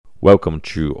Welcome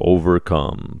to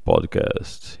Overcome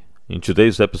Podcast. In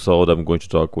today's episode, I'm going to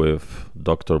talk with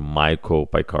Dr. Michael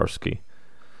Piekarski,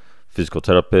 physical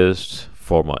therapist,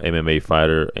 former MMA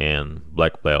fighter, and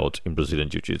black belt in Brazilian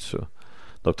Jiu Jitsu.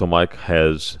 Dr. Mike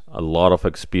has a lot of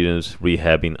experience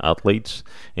rehabbing athletes,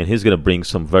 and he's going to bring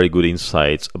some very good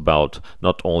insights about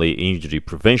not only injury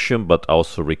prevention but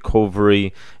also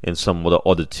recovery and some of the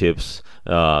other tips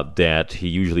that he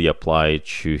usually applies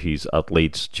to his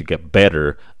athletes to get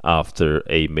better after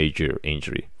a major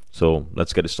injury. So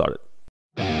let's get it started.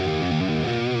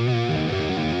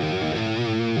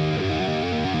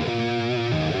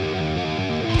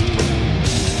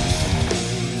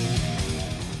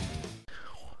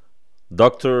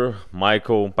 Dr.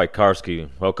 Michael Piekarski,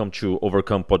 welcome to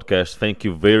Overcome Podcast. Thank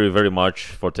you very, very much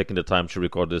for taking the time to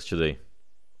record this today.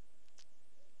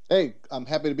 Hey, I'm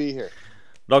happy to be here.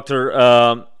 Doctor,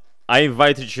 I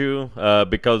invited you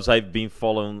because I've been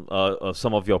following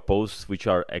some of your posts, which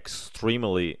are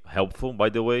extremely helpful, by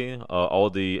the way. All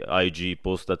the IG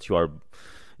posts that you are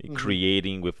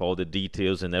creating with all the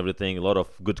details and everything, a lot of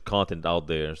good content out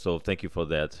there. So thank you for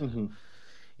that.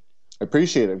 I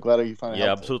appreciate it. I'm glad you find it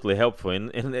helpful. Absolutely helpful.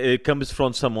 And it comes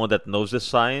from someone that knows the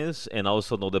science and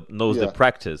also knows the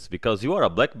practice, because you are a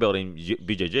black belt in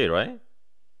BJJ, right?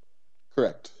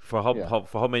 Correct. For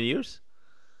how many years?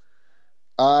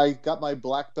 I got my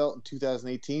black belt in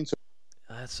 2018. So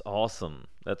that's awesome.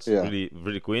 That's really,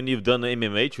 really cool. And you've done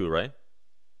MMA too, right?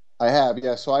 I have,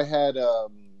 yeah. So I had,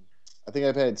 I think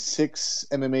I've had 6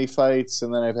 MMA fights,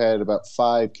 and then I've had about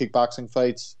 5 kickboxing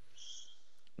fights.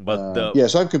 But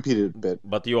so I've competed a bit.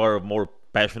 But you are more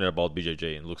passionate about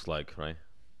BJJ, it looks like, right?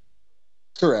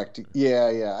 Correct.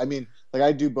 Yeah. I mean, like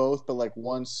I do both, but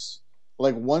once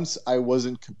I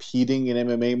wasn't competing in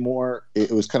MMA more,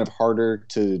 it was kind of harder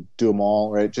to do them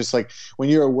all, right? Just like when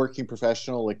you're a working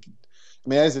professional,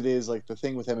 as it is, the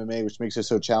thing with MMA, which makes it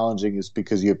so challenging, is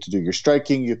because you have to do your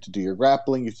striking, you have to do your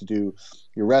grappling, you have to do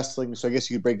your wrestling. So I guess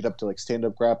you could break it up to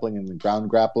stand-up grappling and then ground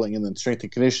grappling and then strength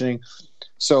and conditioning.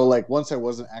 So once I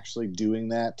wasn't actually doing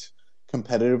that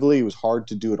competitively, it was hard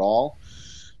to do it all.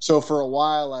 So for a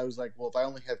while, I was like, well, if I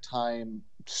only have time,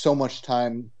 so much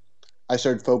time, I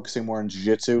started focusing more on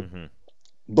jiu-jitsu.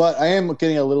 But I am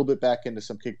getting a little bit back into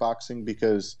some kickboxing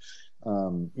because,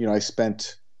 I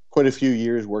spent quite a few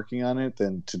years working on it.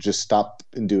 Then to just stop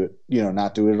and do it,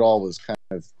 not do it at all was kind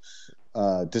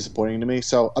of disappointing to me.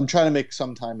 So I'm trying to make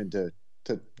some time into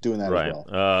doing that as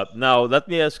well. Now, let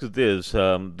me ask you this.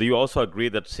 Do you also agree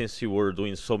that since you were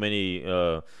doing so many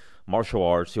martial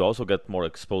arts, you also get more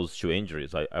exposed to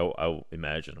injuries, I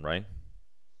imagine, right?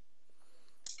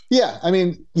 Yeah, I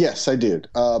mean, yes, I did.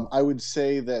 I would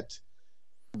say that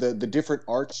the different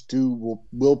arts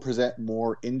will present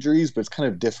more injuries, but it's kind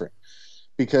of different.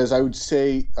 Because I would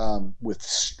say with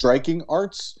striking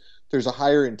arts, there's a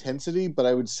higher intensity, but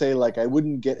I would say I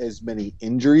wouldn't get as many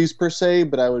injuries per se,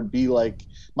 but I would be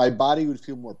my body would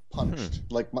feel more punched.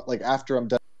 Like after I'm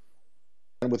done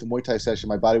with a Muay Thai session,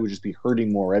 my body would just be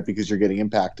hurting more, right? Because you're getting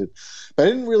impacted. But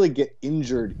I didn't really get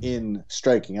injured in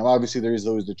striking. Obviously, there is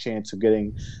always the chance of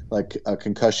getting a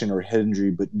concussion or head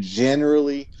injury, but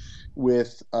generally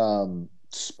with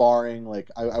sparring,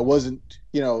 I wasn't,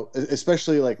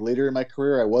 especially later in my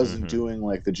career, I wasn't doing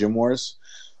the gym wars.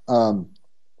 One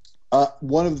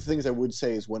of the things I would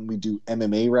say is when we do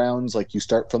MMA rounds, you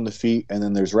start from the feet and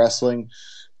then there's wrestling,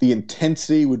 the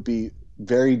intensity would be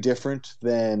very different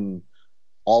than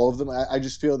all of them. I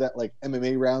just feel that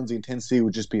MMA rounds, the intensity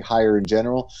would just be higher in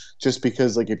general, just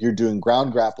because if you're doing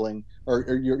ground grappling or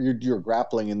you're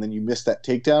grappling and then you miss that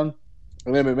takedown,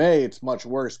 in MMA, it's much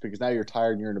worse because now you're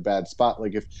tired and you're in a bad spot.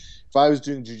 If I was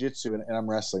doing jiu-jitsu and I'm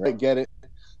wrestling, I get it.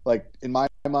 In my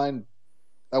mind,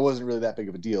 that wasn't really that big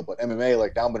of a deal. But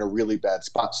MMA, now I'm in a really bad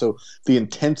spot. So the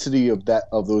intensity of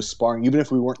those sparring, even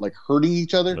if we weren't hurting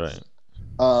each other,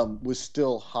 was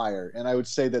still higher. And I would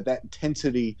say that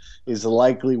intensity is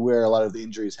likely where a lot of the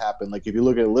injuries happen. If you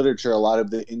look at literature, a lot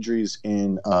of the injuries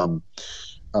in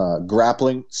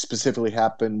grappling specifically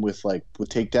happen with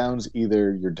takedowns.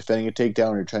 Either you're defending a takedown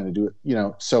or you're trying to do it,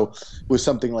 so with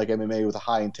something like MMA with a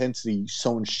high intensity,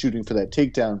 someone's shooting for that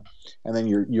takedown and then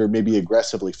you're maybe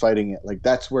aggressively fighting it.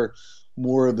 That's where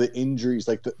more of the injuries,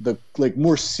 the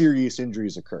more serious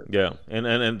injuries occur. Yeah, and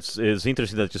it's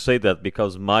interesting that you say that,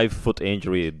 because my foot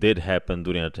injury did happen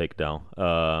during a takedown.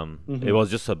 It was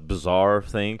just a bizarre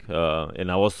thing, and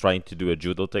I was trying to do a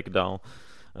judo takedown,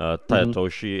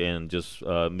 Tayatoshi, and just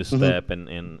misstep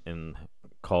and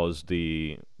caused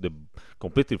the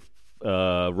completely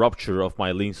rupture of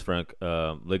my Lindsfrank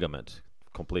ligament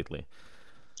completely.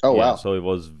 Oh, wow. So it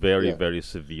was very, very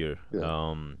severe.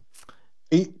 Yeah.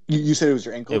 You said it was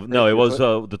your ankle, No, right? it Your was foot?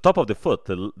 the top of the foot,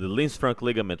 the Lindsfranc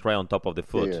ligament right on top of the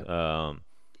Yeah, foot. yeah.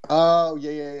 Oh,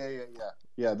 yeah, yeah, yeah, yeah, yeah.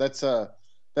 Yeah, that's a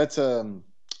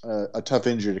tough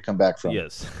injury to come back from.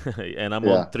 Yes, and I'm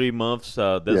on Yeah, 3 months.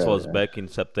 This yeah, was yeah, back in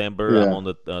September. I'm yeah, on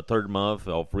the third month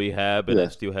of rehab, and I yeah,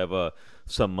 still have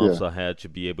some months yeah, ahead to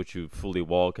be able to fully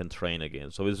walk and train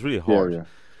again. So it's really yeah, hard. yeah,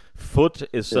 Foot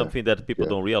is yeah, something that people yeah,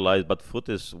 don't realize, but foot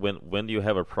is when you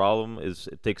have a problem, is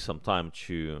it takes some time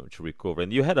to recover.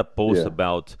 And you had a post yeah.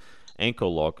 about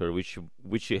ankle locker, which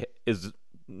is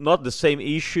not the same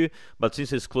issue, but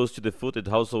since it's close to the foot, it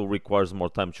also requires more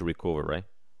time to recover, right?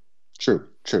 True,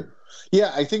 true.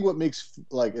 Yeah, I think what makes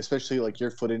like especially like your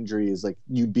foot injury is like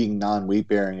you being non-weight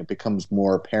bearing, it becomes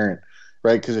more apparent,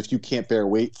 right? Because if you can't bear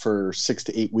weight for 6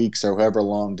 to 8 weeks or however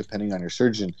long, depending on your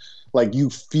surgeon, like you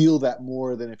feel that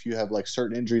more than if you have like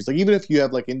certain injuries. Like even if you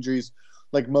have like injuries,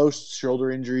 like most shoulder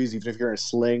injuries, even if you're in a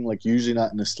sling, like you're usually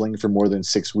not in a sling for more than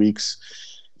 6 weeks,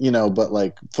 but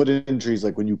like foot injuries,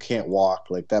 like when you can't walk,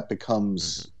 like that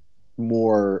Hmm. becomes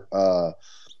more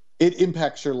it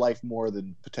impacts your life more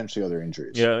than potentially other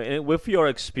injuries. Yeah, and with your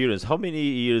experience, how many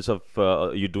years of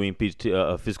you doing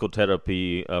physical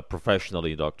therapy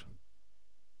professionally, doctor?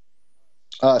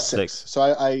 Six. 6. So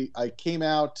I came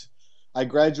out. I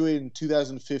graduated in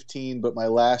 2015, but my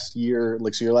last year,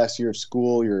 like so, your last year of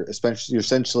school, you're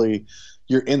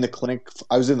in the clinic.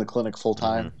 I was in the clinic full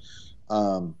Hmm. time.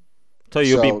 Um, So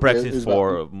you've been so yeah, it practicing was about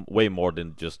for way more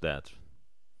than just that.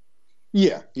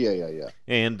 yeah, yeah, yeah, yeah,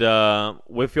 And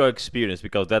with your experience,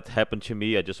 because that happened to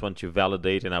me, I just want to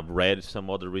validate, and I've read some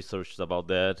other research about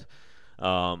that.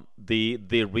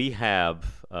 The rehab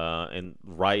and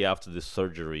right after the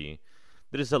surgery,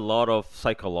 there is a lot of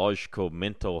psychological,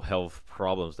 mental health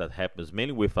problems that happens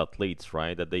mainly with athletes,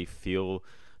 right? That they feel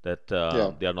that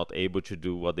yeah, they are not able to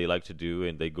do what they like to do,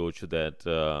 and they go to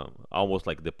that almost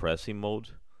like depressing mode.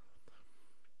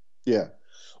 yeah.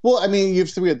 Well, I mean, you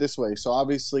have to look at it this way. So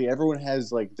obviously, everyone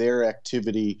has like their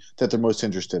activity that they're most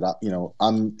interested.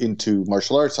 I'm into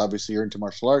martial arts. Obviously, you're into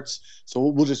martial arts, so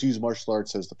we'll just use martial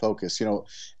arts as the focus.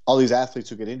 All these athletes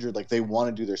who get injured, like they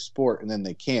want to do their sport and then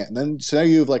they can't. And then so now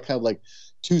you have like kind of like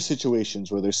two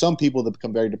situations where there's some people that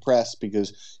become very depressed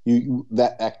because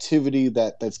that activity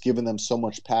that's given them so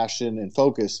much passion and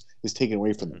focus is taken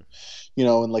away from them. Hmm.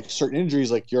 And like certain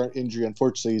injuries, like your injury,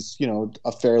 unfortunately, is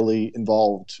a fairly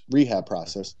involved rehab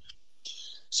process.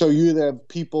 So you either have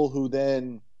people who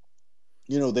then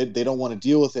they don't want to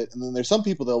deal with it, and then there's some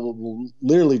people that will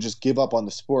literally just give up on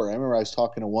the sport. I remember I was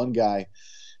talking to one guy,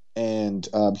 and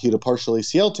he had a partial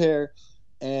ACL tear,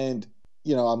 and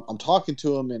I'm talking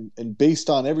to him, and based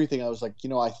on everything, I was like,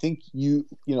 I think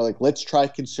like let's try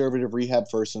conservative rehab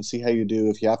first and see how you do.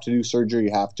 If you have to do surgery,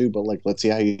 you have to, but like let's see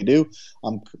how you do.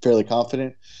 I'm fairly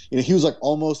confident. He was like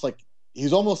almost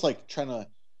like trying to.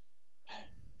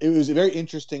 It was very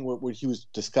interesting what he was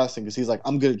discussing because he's like,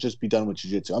 I'm gonna just be done with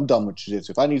jiu-jitsu. I'm done with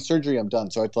jiu-jitsu. If I need surgery, I'm done.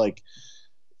 So it's like,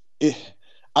 it,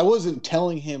 I wasn't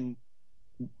telling him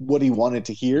what he wanted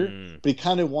to hear, Mm. but he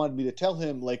kind of wanted me to tell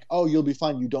him like, "Oh, you'll be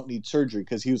fine. You don't need surgery."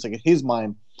 Because he was like, in his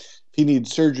mind, if he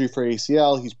needs surgery for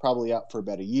ACL, he's probably out for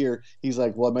about a year. He's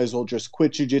like, "Well, I might as well just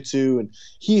quit jujitsu." And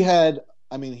he had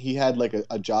like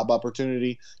a job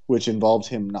opportunity which involved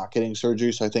him not getting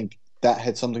surgery, so I think that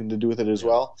had something to do with it as Yeah.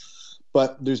 well.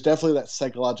 But there's definitely that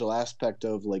psychological aspect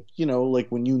of like like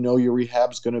when your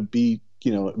rehab's going to be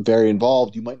very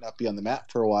involved, you might not be on the mat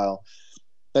for a while.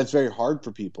 That's very hard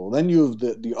for people. Then you have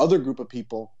the other group of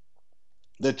people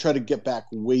that try to get back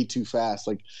way too fast.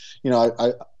 Like,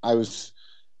 I was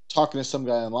talking to some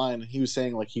guy online, and he was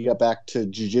saying like he got back to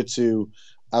jujitsu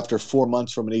after 4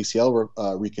 months from an ACL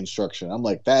reconstruction. I'm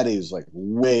like, that is like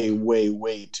way, way,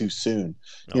 way too soon,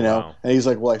 Oh wow. And he's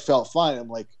like, well, I felt fine. I'm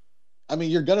like, I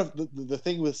mean, you're gonna the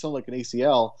thing with something like an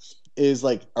ACL is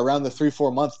like around the 3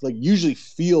 4 months, like usually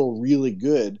feel really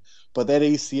good, but that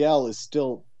ACL is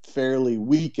still fairly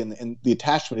weak, and the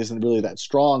attachment isn't really that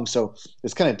strong. So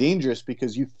it's kind of dangerous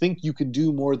because you think you can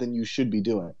do more than you should be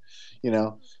doing, you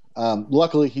know.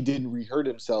 Luckily, he didn't re-hurt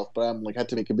himself, but I'm like had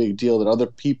to make a big deal that other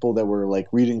people that were like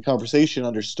reading the conversation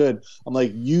understood. I'm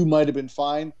like, you might have been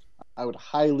fine. I would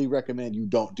highly recommend you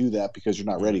don't do that because you're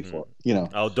not ready Hmm. for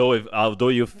it. Although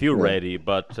you feel Yeah. ready,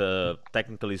 but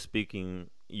technically speaking,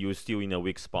 you're still in a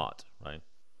weak spot, right?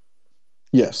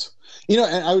 Yes. And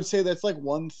I would say that's like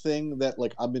one thing that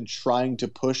like I've been trying to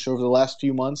push over the last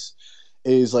few months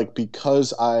is like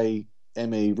because I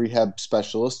am a rehab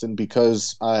specialist and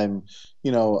because I'm,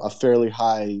 a fairly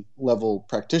high level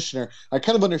practitioner, I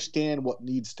kind of understand what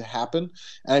needs to happen,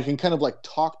 and I can kind of like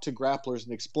talk to grapplers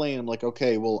and explain. I'm like,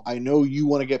 okay, well, I know you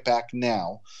want to get back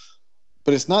now,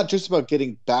 but it's not just about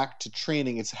getting back to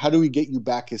training. It's how do we get you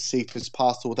back as safe as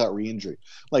possible without re-injury.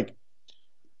 Like,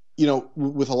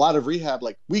 with a lot of rehab,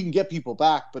 like we can get people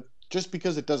back, but just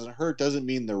because it doesn't hurt doesn't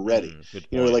mean they're ready. Good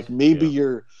Like point. maybe Yeah.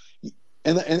 you're,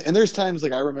 and there's times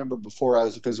like I remember before I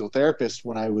was a physical therapist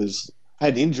when I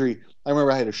had an injury. I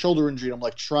remember I had a shoulder injury and I'm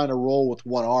like trying to roll with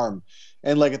one arm.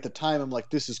 And like at the time I'm like,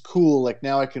 this is cool. Like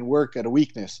now I can work at a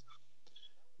weakness.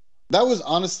 That was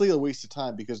honestly a waste of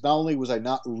time because not only was I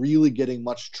not really getting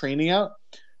much training out,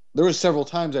 there was several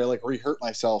times I like re-hurt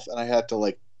myself and I had to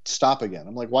like stop again.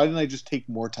 I'm like, why didn't I just take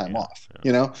more time Yeah. off?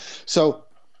 Yeah. So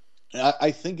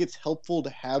I think it's helpful to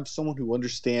have someone who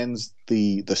understands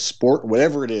the sport,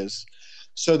 whatever it is,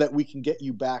 so that we can get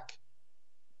you back,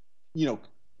 you know,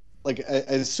 like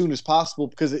as soon as possible,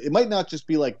 because it might not just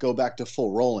be like go back to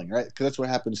full rolling, right? Because that's what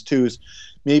happens too is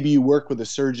maybe you work with a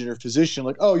surgeon or physician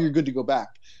like, oh, you're good to go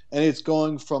back, and it's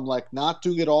going from like not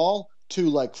doing it all to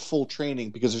like full training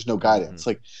because there's no guidance.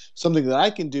 Like something that I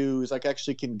can do is like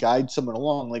actually can guide someone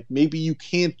along. Like maybe you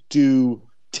can't do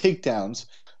takedowns,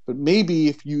 but maybe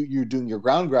if you're doing your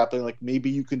ground grappling, like maybe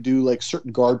you can do like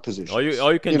certain guard positions. Or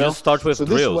you can just start with So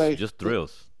this drills, way, just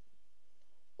drills.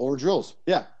 or drills.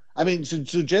 Yeah, I mean, so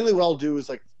generally what I'll do is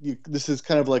like this is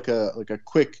kind of like a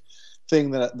quick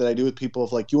thing that I do with people.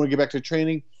 Of like, you want to get back to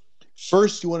training.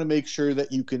 First, you want to make sure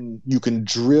that you can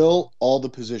drill all the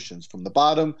positions from the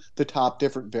bottom to top,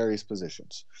 different various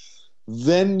positions.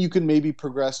 Then you can maybe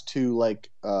progress to like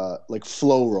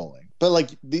flow rolling, but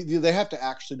like they have to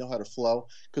actually know how to flow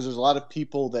because there's a lot of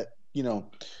people that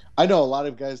I know a lot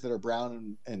of guys that are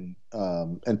brown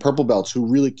and purple belts who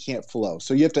really can't flow.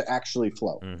 So you have to actually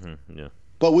flow, Yeah.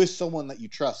 but with someone that you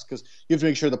trust because you have to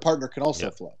make sure the partner can also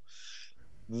Yeah. flow.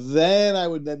 Then I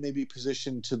would then maybe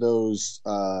position to those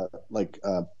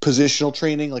positional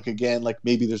training. Like again, like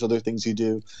maybe there's other things you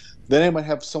do. Then I might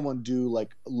have someone do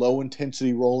like low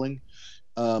intensity rolling.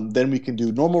 Then we can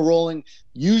do normal rolling.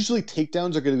 Usually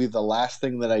takedowns are going to be the last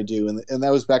thing that I do. And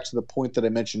that was back to the point that I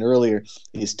mentioned earlier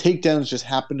is takedowns just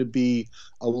happen to be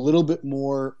a little bit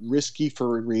more risky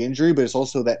for re-injury, but it's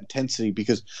also that intensity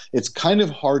because it's kind of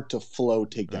hard to flow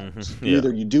takedowns. Yeah.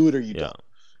 Either you do it or you Yeah. don't.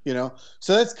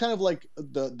 So that's kind of like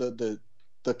the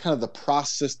kind of the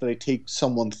process that I take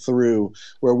someone through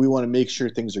where we want to make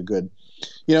sure things are good.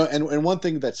 And one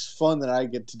thing that's fun that I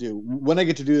get to do when I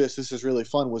get to do this is really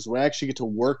fun was when I actually get to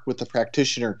work with the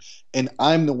practitioner and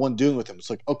I'm the one doing with them. It's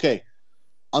like, okay,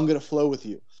 I'm going to flow with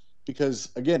you because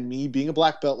again, me being a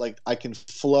black belt, like I can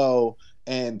flow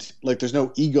and like, there's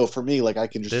no ego for me. Like I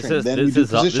can just train. Then we do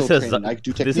positional training. I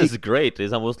do technique. This is great.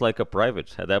 It's almost like a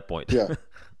private at that point. Yeah.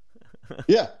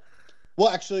 Yeah. Well,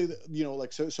 actually,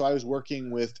 so I was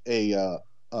working with a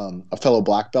fellow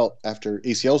black belt after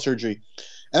ACL surgery,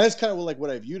 and that's kind of like what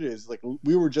I viewed it as. Like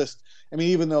we were just, I mean,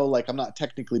 even though like I'm not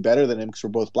technically better than him because we're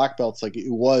both black belts, like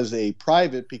it was a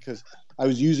private because I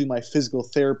was using my physical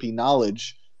therapy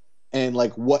knowledge and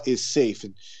like what is safe,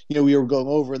 and we were going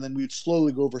over, and then we'd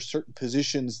slowly go over certain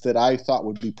positions that I thought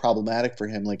would be problematic for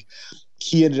him. Like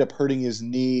he ended up hurting his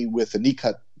knee with a knee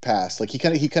cut pass. Like he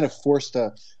kind of forced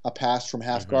a pass from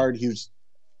half guard. He was,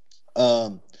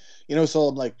 so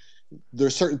I'm like,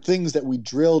 there's certain things that we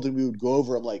drilled and we would go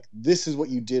over. I'm like, this is what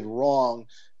you did wrong.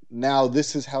 Now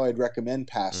this is how I'd recommend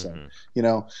passing.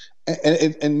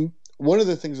 And one of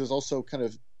the things that's also kind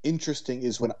of interesting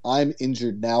is when I'm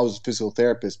injured now as a physical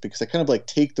therapist because I kind of like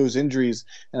take those injuries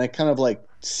and I kind of like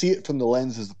see it from the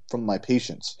lenses from my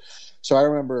patients. So I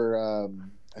remember.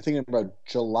 I think in about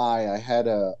July, I had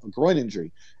a groin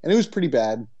injury, and it was pretty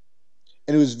bad.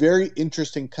 And it was very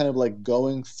interesting, kind of like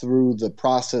going through the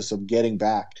process of getting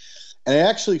back. And I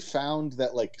actually found that,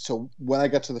 so when I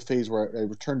got to the phase where I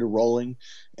returned to rolling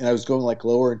and I was going like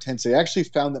lower intensity, I actually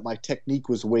found that my technique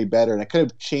was way better. And I kind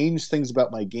of changed things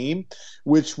about my game,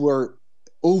 which were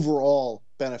overall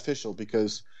beneficial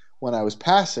because when I was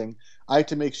passing, I had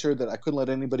to make sure that I couldn't let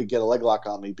anybody get a leg lock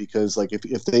on me because like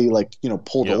if they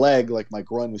pulled a leg, like my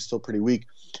groin was still pretty weak.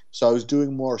 So I was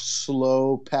doing more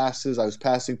slow passes. I was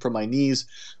passing from my knees,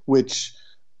 which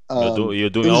You're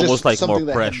doing almost like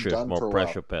more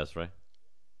pressure pass, right?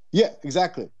 Yeah,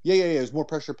 exactly. Yeah. It was more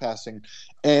pressure passing,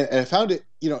 and I found it,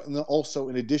 and then also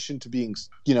in addition to being,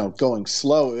 going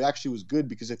slow, it actually was good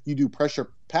because if you do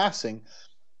pressure passing,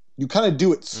 you kind of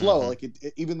do it slow. Like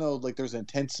even though like there's an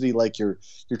intensity, like you're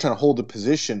trying to hold a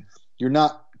position, you're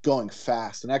not going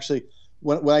fast. And actually,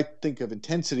 when I think of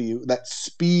intensity, that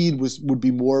speed would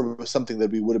be more of something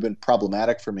that would have been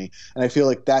problematic for me. And I feel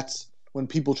like that's when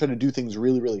people try to do things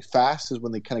really, really fast is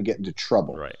when they kind of get into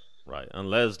trouble. Right.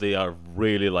 Unless they are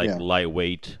really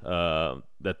lightweight,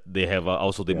 that they have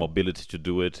also the mobility to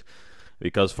do it.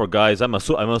 Because for guys, I'm a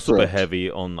super Correct. heavy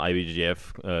on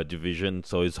IBGF division,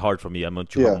 so it's hard for me. I'm on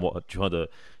Yeah.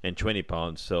 220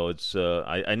 pounds, so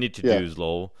I need to Yeah. do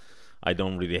slow. I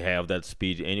don't really have that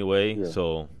speed anyway, Yeah.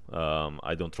 so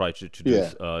I don't try to do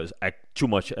Yeah. too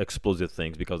much explosive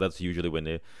things because that's usually when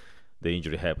the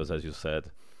injury happens, as you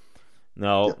said.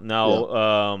 Now, Yeah. Yeah.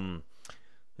 now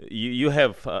you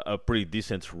have a pretty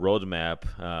decent roadmap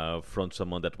from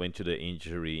someone that went to the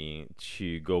injury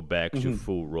to go back to Hmm.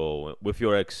 full role. With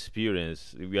your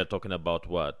experience, we are talking about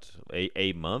what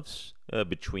 8 months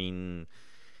between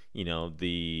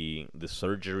the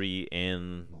surgery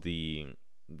and the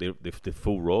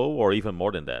full role, or even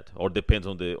more than that, or depends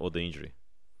on the injury.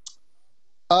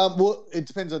 Well, it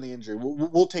depends on the injury.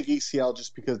 We'll take ACL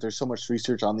just because there's so much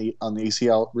research on the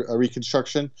ACL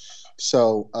reconstruction.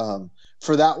 So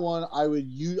for that one, I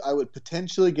would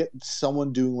potentially get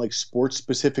someone doing like sports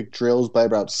specific drills by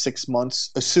about 6 months,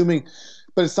 assuming.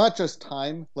 But it's not just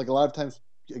time. Like a lot of times,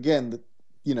 again,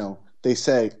 they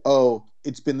say, "Oh,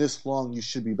 it's been this long, you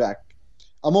should be back."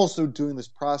 I'm also doing this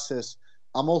process.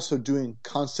 I'm also doing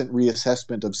constant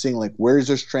reassessment of seeing like where's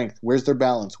their strength, where's their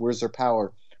balance, where's their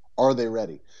power, are they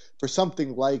ready for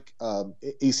something like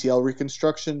ACL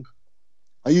reconstruction?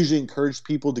 I usually encourage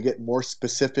people to get more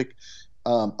specific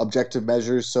objective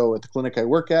measures. So at the clinic I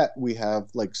work at, we have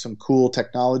like some cool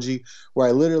technology where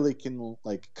I literally can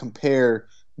like compare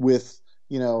with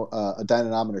a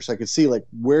dynamometer, so I can see like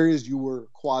where is your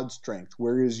quad strength,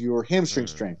 where is your hamstring Mm,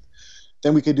 strength.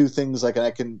 Then we could do things like, and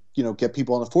I can get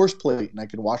people on a force plate and I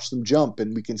can watch them jump,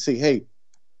 and we can see, hey,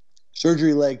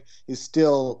 surgery leg is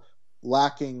still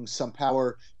lacking some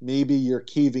power. Maybe you're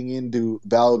caving into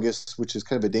valgus, which is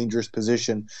kind of a dangerous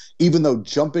position, even though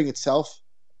jumping itself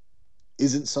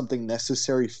isn't something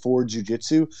necessary for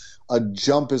jujitsu. A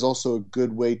jump is also a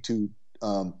good way to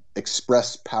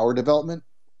express power development,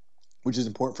 which is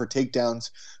important for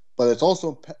takedowns. But it's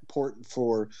also important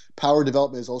for power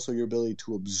development is also your ability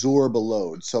to absorb a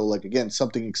load. So, like again,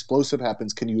 something explosive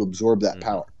happens, can you absorb that mm-hmm.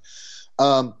 power?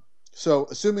 Um, so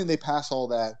assuming they pass all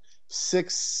that,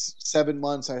 6, 7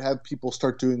 months, I'd have people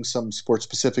start doing some sports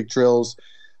specific drills.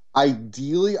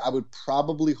 Ideally, I would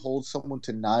probably hold someone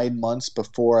to 9 months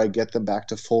before I get them back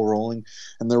to full rolling.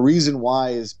 And the reason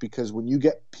why is because when you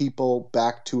get people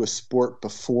back to a sport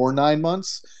before 9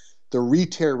 months, the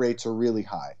re-tear rates are really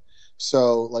high.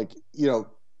 So, like,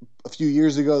 a few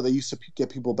years ago, they used to get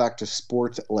people back to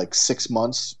sports at like 6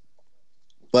 months,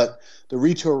 but the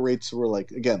retail rates were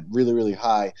like again really really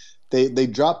high. They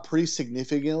dropped pretty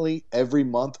significantly every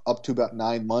month up to about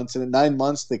 9 months, and at 9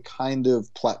 months they kind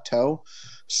of plateau.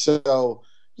 So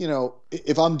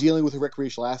if I'm dealing with a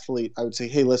recreational athlete, I would say,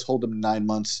 hey, let's hold them 9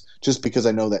 months just because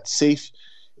I know that's safe.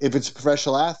 If it's a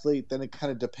professional athlete, then it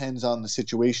kind of depends on the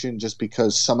situation, just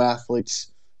because some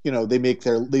athletes, they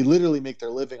literally make their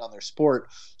living on their sport,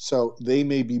 so they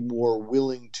may be more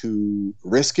willing to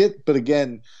risk it. But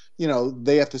again,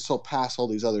 they have to still pass all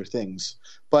these other things.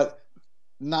 But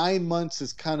 9 months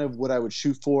is kind of what I would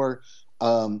shoot for.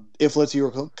 If, let's say, you're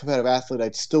a competitive athlete,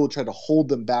 I'd still try to hold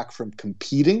them back from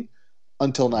competing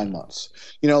until nine Mm-hmm. months.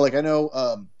 Like I know,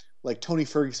 like Tony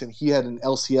Ferguson, he had an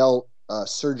LCL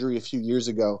surgery a few years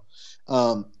ago,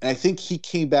 and I think he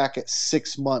came back at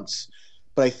 6 months.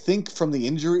 But I think from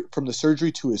the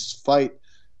surgery to his fight,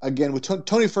 again with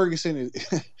Tony Ferguson,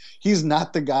 he's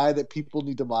not the guy that people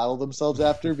need to model themselves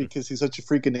after because he's such a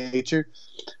freak of nature.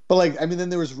 But like, I mean, then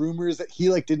there was rumors that he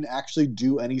like didn't actually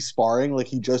do any sparring. Like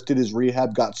he just did his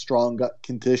rehab, got strong, got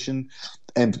conditioned,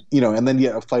 and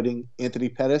then fighting Anthony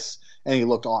Pettis, and he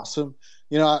looked awesome.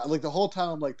 Like the whole time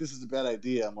I'm like, this is a bad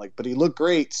idea. I'm like, but he looked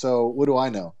great. So what do I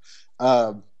know?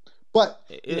 Um, but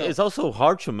It's also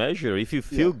hard to measure if you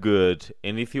feel yeah, good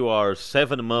and if you are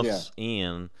seven yeah, months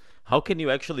in. How can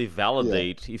you actually yeah,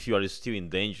 validate if you are still in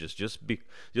danger? Just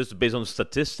based on yeah,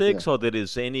 statistics, or there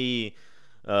is any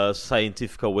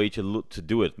scientific way to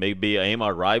do it? Maybe an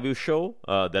MRI will show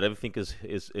that everything yeah,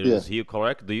 is here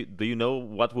correct. Do you know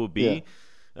what will yeah. be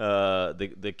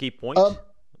the key Um, point?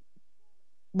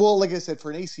 Well, like I said,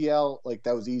 for an ACL, like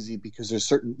that was easy because there's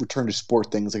certain return to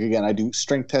sport things. Like again, I do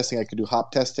strength testing, I could do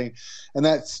hop testing, and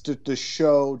that's to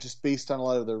show just based on a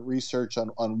lot of the research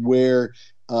on where,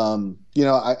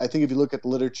 I think if you look at the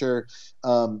literature,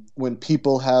 when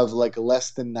people have like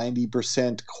less than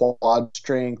 90% quad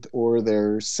strength, or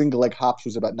their single leg hops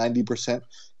was about 90%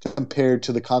 compared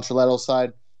to the contralateral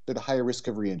side, they're at a higher risk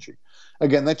of re-injury.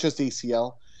 Again, that's just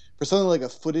ACL. For something like a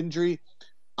foot injury,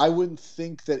 I wouldn't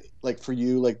think that, like for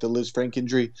you, like the Liz Frank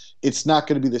injury, it's not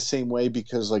going to be the same way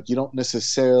because like you don't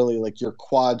necessarily, like your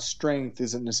quad strength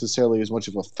isn't necessarily as much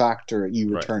of a factor at you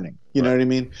Right, returning. You know right. what I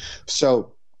mean?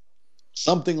 So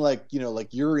something like,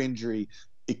 like your injury,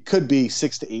 it could be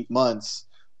 6 to 8 months,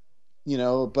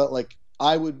 but like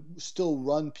I would still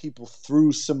run people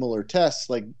through similar tests.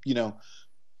 Like,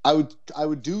 I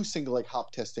would do single leg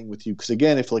hop testing with you, because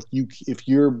again, if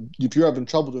you're having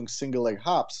trouble doing single leg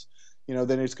hops,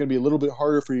 then it's going to be a little bit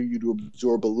harder for you to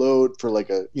absorb a load for like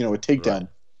a Right. takedown.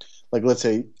 Like, let's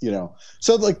say,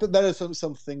 so like that is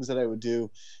some things that I would do.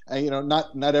 And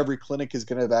not every clinic is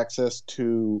going to have access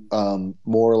to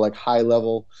more like high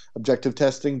level objective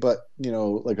testing, but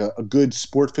like a good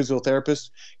sport physiotherapist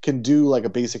can do like a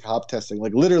basic hop testing.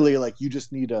 Like literally, like you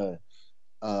just need a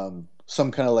some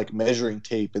kind of like measuring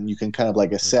tape, and you can kind of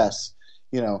like Hmm. assess,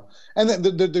 and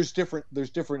then there's different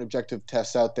objective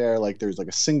tests out there. Like there's like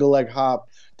a single leg hop,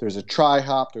 there's a tri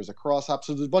hop, there's a cross hop,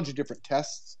 so there's a bunch of different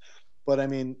tests. But I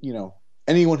mean,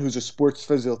 anyone who's a sports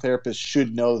physiotherapist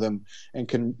should know them and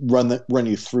can run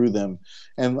you through them.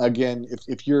 And again,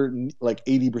 if you're like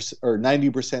 80% or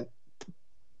 90%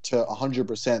 to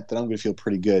 100%, then I'm going to feel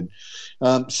pretty good.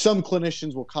 Some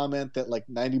clinicians will comment that like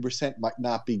 90% might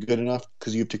not be good enough,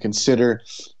 because you have to consider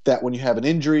that when you have an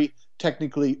injury,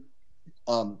 technically,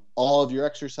 all of your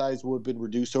exercise would have been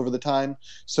reduced over the time,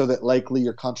 so that likely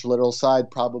your contralateral side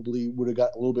probably would have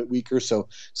got a little bit weaker. So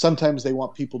sometimes they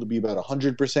want people to be about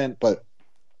 100%, but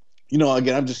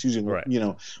again, I'm just using Right.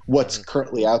 what's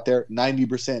currently out there.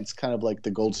 90% is kind of like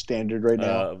the gold standard right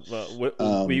now. We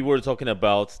Um, were talking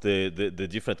about the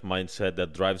different mindset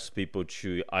that drives people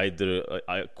to either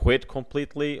quit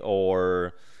completely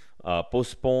or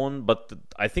postpone. But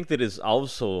I think there is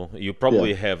also, you yeah,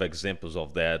 probably have examples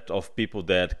of that, of people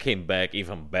that came back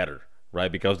even better,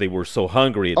 right? Because they were so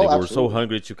hungry. They oh, were so absolutely,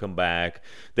 hungry to come back.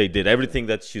 They did yeah, everything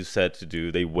that you said to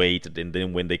do. They waited. And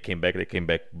then when they came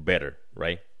back better,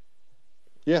 right?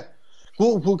 yeah.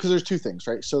 Well, because there's two things,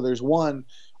 right? So there's one,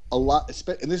 a lot,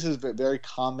 and this is very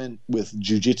common with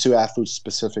jujitsu athletes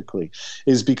specifically,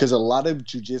 is because a lot of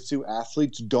jujitsu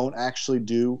athletes don't actually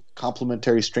do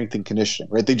complementary strength and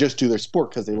conditioning, right? They just do their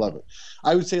sport because they love Hmm. it.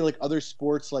 I would say like other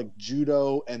sports like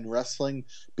judo and wrestling,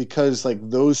 because like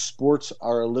those sports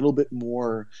are a little bit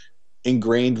more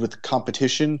ingrained with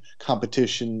competition,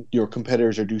 your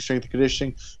competitors are doing strength and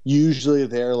conditioning, usually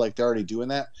they're already doing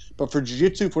that. But for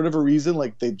jiu-jitsu, for whatever reason,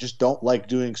 like they just don't like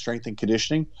doing strength and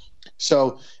conditioning.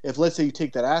 So if, let's say, you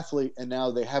take that athlete and now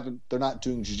they're not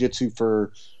doing jiu-jitsu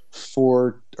for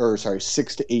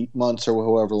 6 to 8 months or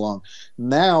however long,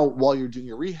 now while you're doing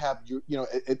your rehab,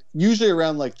 usually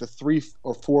around like the 3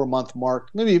 or 4 month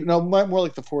mark, maybe no, more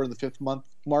like the 4 and the 5th month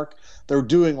mark, they're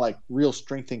doing like real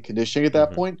strength and conditioning at that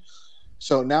Hmm. point.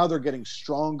 So now they're getting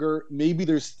stronger. Maybe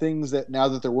there's things that now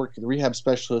that they're working with rehab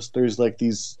specialists, there's like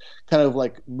these kind of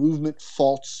like movement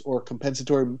faults or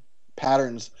compensatory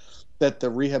patterns that the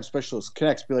rehab specialist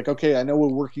connects. Be like, okay, I know we're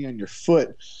working on your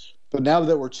foot, but now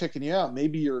that we're checking you out,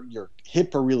 maybe your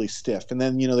hip are really stiff. And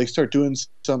then, they start doing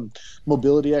some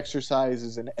mobility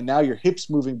exercises, and now your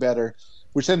hip's moving better,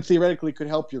 which then theoretically could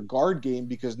help your guard game,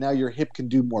 because now your hip can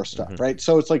do more stuff, Hmm. right?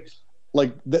 So it's like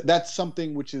that's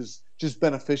something which is just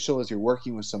beneficial as you're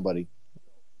working with somebody.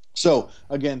 So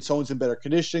again, someone's in better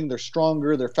conditioning, they're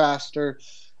stronger, they're faster.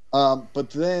 But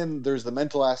then there's the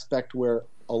mental aspect, where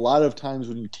a lot of times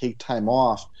when you take time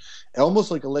off, it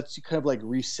almost like it lets you kind of like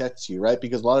resets you, right?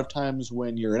 Because a lot of times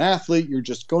when you're an athlete, you're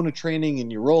just going to training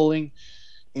and you're rolling,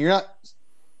 and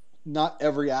not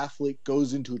every athlete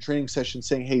goes into a training session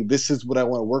saying, hey, this is what I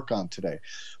want to work on today.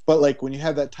 But like when you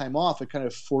have that time off, it kind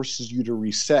of forces you to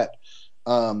reset.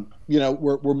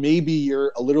 Where maybe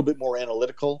you're a little bit more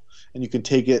analytical, and you can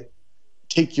take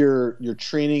your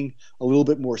training a little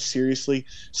bit more seriously.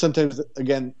 Sometimes,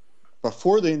 again,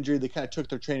 before the injury, they kind of took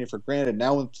their training for granted.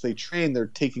 Now, once they train, they're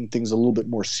taking things a little bit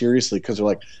more seriously, because they're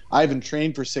like, I haven't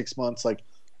trained for 6 months. Like,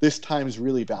 this time's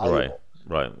really Right. valuable.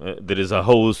 Right. There is a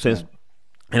whole sense. Yeah.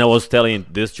 And I was telling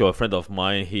this to a friend of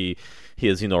mine. He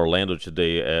is in Orlando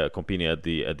today, competing at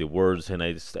the Worlds, and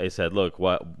I said, look,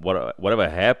 whatever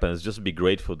happens, just be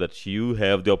grateful that you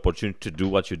have the opportunity to do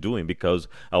what you're doing, because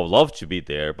I would love to be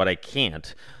there, but I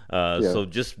can't. Yeah. So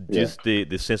just Yeah.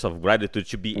 the sense of gratitude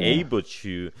to be Yeah. able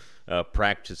to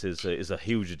practice is a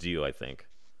huge deal, I think.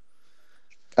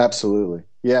 Absolutely.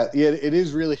 Yeah. Yeah. It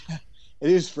is really, it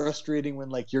is frustrating when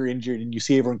like you're injured and you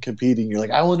see everyone competing. You're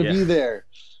like, I want to Yeah. be there.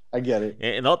 I get it.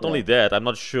 And not only Yeah. that, I'm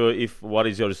not sure if what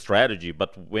is your strategy,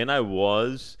 but when I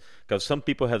was, because some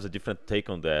people have a different take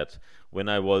on that. When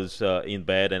I was in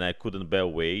bed and I couldn't bear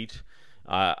weight,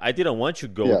 I didn't want to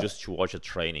go Yeah. just to watch a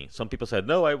training. Some people said,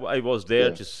 no, I was there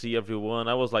Yeah. to see everyone.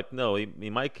 I was like, no,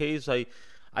 in my case, I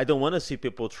don't want to see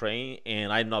people train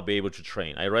and I'd not be able to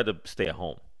train. I'd rather stay at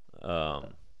home.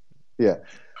 Um, Yeah.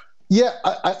 Yeah,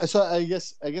 so I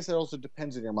guess it also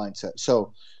depends on your mindset.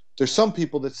 So there's some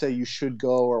people that say you should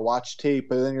go or watch tape,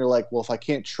 but then you're like, well, if I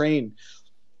can't train,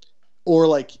 or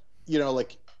like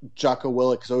like Jocko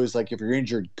Willink is always like, if you're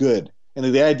injured, good. And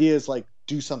the idea is like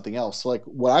do something else. So like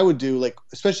what I would do, like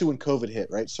especially when COVID hit,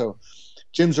 right? So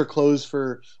gyms are closed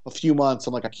for a few months.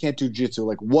 I'm like, I can't do jiu-jitsu.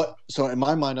 Like what? So in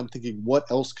my mind, I'm thinking, what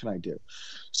else can I do?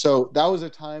 So that was a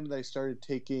time that I started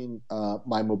taking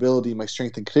my mobility, my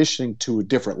strength and conditioning to a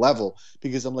different level,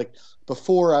 because I'm like,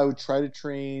 before I would try to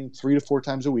train 3 to 4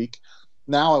 times a week.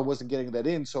 Now I wasn't getting that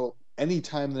in. So any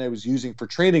time that I was using for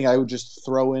training, I would just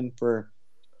throw in for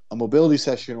a mobility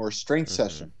session or a strength Hmm.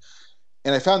 session.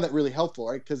 And I found that really helpful,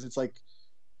 right? Because it's like,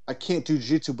 I can't do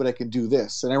jiu-jitsu, but I can do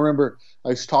this. And I remember I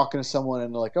was talking to someone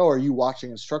and they're like, oh, are you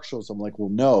watching instructionals? I'm like, well,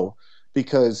 no,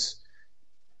 because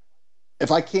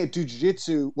if I can't do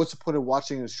jiu-jitsu, what's the point of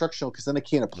watching an instructional? Because then I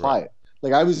can't apply Right. it.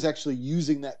 Like I was actually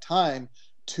using that time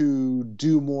to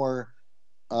do more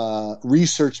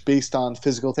research based on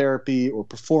physical therapy or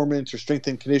performance or strength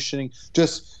and conditioning.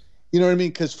 Just, you know what I mean?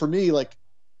 Because for me, like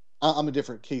I'm a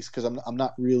different case because I'm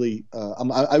not really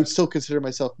I would still consider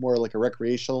myself more like a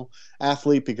recreational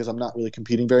athlete because I'm not really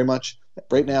competing very much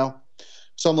right Hmm. now.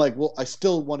 So I'm like, well, I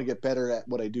still want to get better at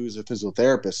what I do as a physical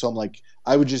therapist. So I'm like,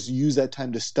 I would just use that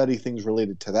time to study things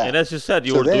related to And that. as you said,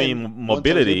 you So were then doing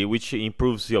once I was mobility, able, which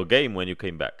improves your game when you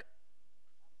came back.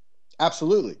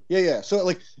 absolutely, yeah, yeah. So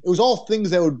like, it was all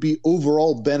things that would be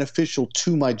overall beneficial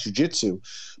to my jujitsu.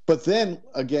 But then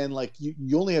again, like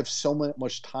you only have so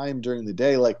much time during the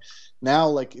day. Like now,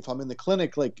 like if I'm in the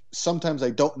clinic, like sometimes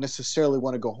I don't necessarily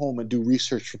want to go home and do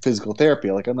research for physical therapy.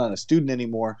 Like I'm not a student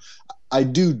anymore. I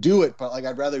do it, but like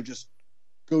I'd rather just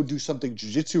go do something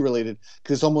jujitsu related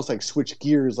because it's almost like switch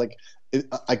gears. Like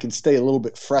I can stay a little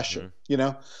bit Hmm. fresher.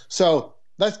 So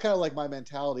that's kind of like my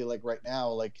mentality. Like right now,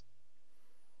 like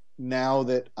now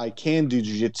that I can do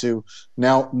jujitsu,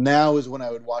 now is when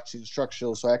I would watch the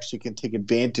instructional, so I actually can take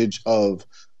advantage of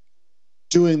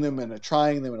doing them and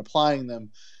trying them and applying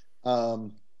them.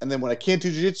 And then when I can't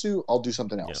do jujitsu, I'll do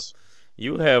something Yeah. else.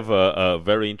 You have a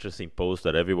very interesting post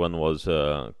that everyone was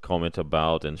comment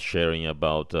about and sharing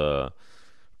about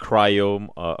cryo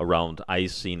around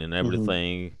icing and Mm-hmm.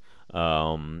 everything.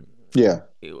 Um, Yeah.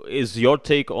 is your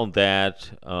take on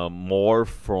that more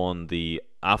from the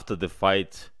after the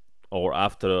fight or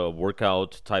after a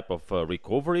workout type of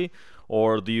recovery,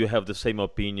 or do you have the same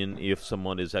opinion if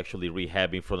someone is actually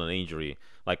rehabbing from an injury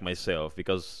like myself?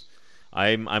 Because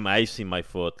I'm icing my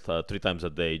foot 3 times a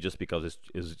day just because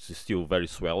it's still very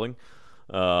swelling,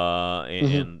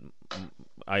 Mm-hmm. and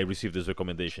I received this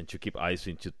recommendation to keep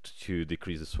icing to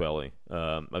decrease the swelling.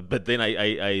 But then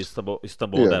I stumbled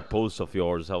on Yeah. that post of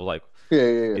yours. I was like, Yeah.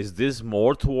 Yeah. Yeah. is this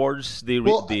more towards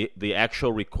Well, the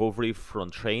actual recovery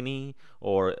from training,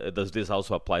 or does this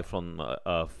also apply from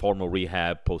formal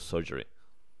rehab post surgery?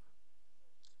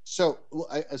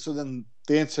 so then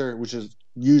the answer, which is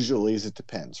usually, is it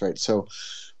depends, right? So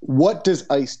what does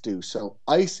ice do? So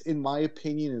ice, in my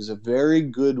opinion, is a very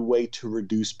good way to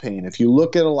reduce pain. If you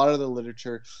look at a lot of the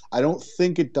literature, I don't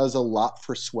think it does a lot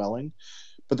for swelling.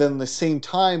 But then at the same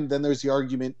time, then there's the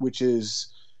argument, which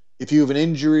is if you have an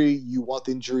injury, you want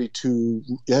the injury to,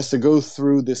 it has to go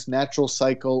through this natural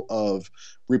cycle of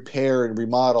repair and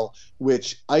remodel,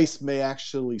 which ice may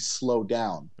actually slow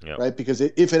down, Yeah. right? Because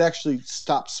if it actually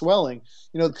stops swelling,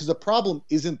 because the problem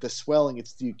isn't the swelling,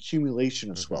 it's the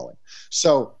accumulation of Hmm. swelling.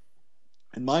 So,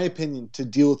 in my opinion, to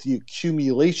deal with the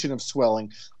accumulation of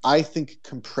swelling, I think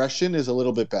compression is a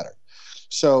little bit better.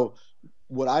 So,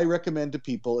 what I recommend to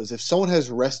people is if someone has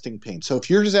resting pain. So if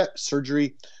you're just at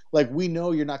surgery, like we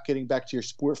know you're not getting back to your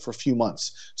sport for a few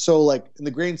months. So like in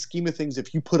the grand scheme of things,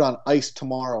 if you put on ice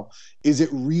tomorrow, is it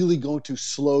really going to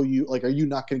slow you? Like, are you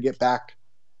not going to get back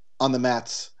on the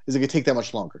mats? Is it going to take that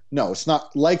much longer? No, it's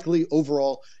not likely.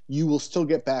 Overall, you will still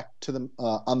get back to the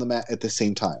on the mat at the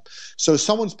same time. So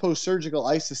someone's post-surgical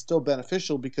ice is still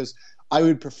beneficial because I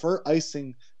would prefer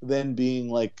icing than being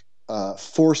like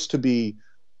forced to be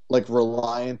like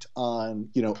reliant on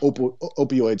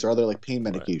opioids or other like pain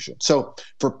Right. medication. So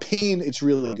for pain, it's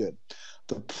really good.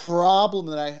 The problem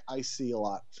that I see a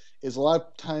lot is a lot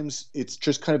of times it's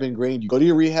just kind of ingrained. You go to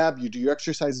your rehab, you do your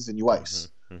exercises, and you Hmm. ice.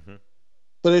 Hmm.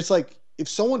 But it's like if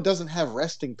someone doesn't have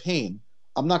resting pain,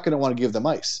 I'm not going to want to give them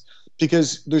ice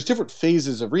because there's different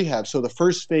phases of rehab. So the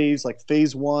first phase, like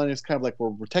phase one, is kind of like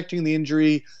we're protecting the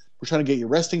injury. We're trying to get your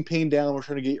resting pain down. We're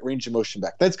trying to get your range of motion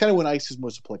back. That's kind of when ice is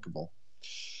most applicable.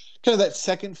 Kind of that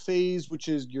second phase, which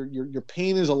is your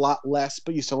pain is a lot less,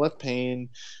 but you still have pain.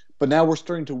 But now we're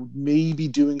starting to maybe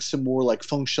doing some more like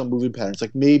functional movement patterns.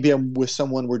 Like maybe I'm with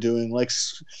someone, we're doing like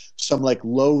some like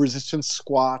low resistance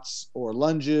squats or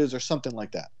lunges or something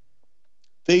like that.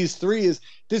 Phase 3 is,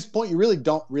 at this point you really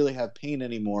don't really have pain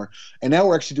anymore, and now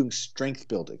we're actually doing strength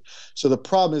building. So the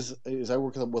problem is I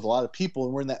work with a lot of people,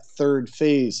 and we're in that third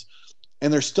phase,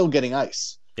 and they're still getting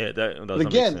ice. Yeah, that But doesn't make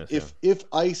again, sense. if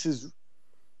ice is,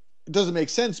 it doesn't make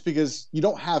sense because you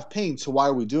don't have pain, so why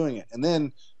are we doing it? And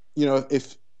then,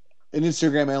 if in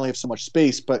Instagram I only have so much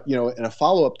space, but in a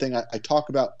follow-up thing I talk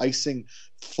about icing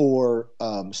for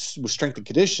with strength and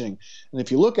conditioning. And if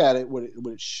you look at it, what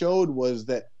it showed was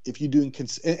that if you're doing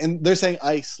and they're saying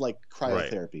ice like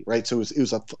cryotherapy, right? So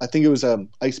I think it was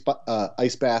ice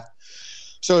bath.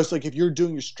 So it's like if you're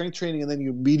doing your strength training and then you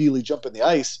immediately jump in the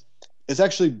ice, it's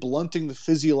actually blunting the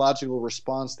physiological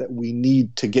response that we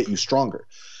need to get you stronger.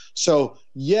 So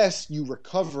yes, you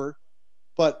recover,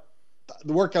 but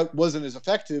the workout wasn't as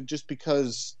effective just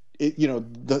because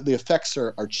the effects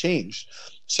are changed.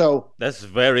 So that's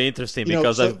very interesting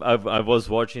because I was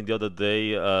watching the other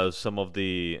day some of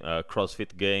the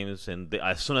CrossFit games, and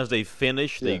as soon as they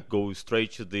finish, they go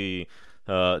straight to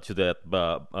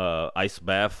that ice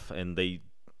bath, and they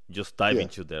just dive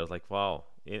into there. It's like, wow,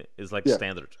 it's like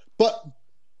standard. But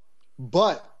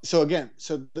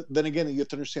then again, you have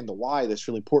to understand the why. That's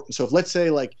really important. So if let's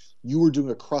say like you were doing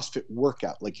a CrossFit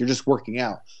workout, like you're just working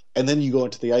out, and then you go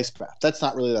into the ice bath, that's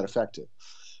not really that effective.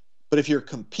 But if you're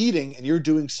competing and you're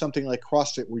doing something like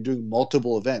CrossFit, we're doing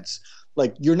multiple events,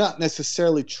 like you're not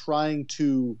necessarily trying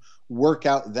to work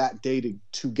out that day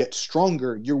to get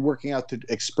stronger. You're working out to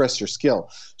express your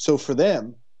skill. So for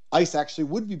them, ice actually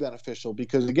would be beneficial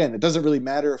because, again, it doesn't really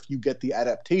matter if you get the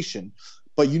adaptation,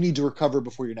 but you need to recover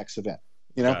before your next event.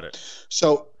 Got it.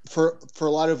 So for a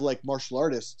lot of like martial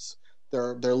artists, they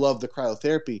love the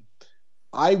cryotherapy.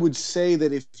 I would say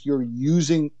that if you're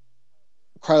using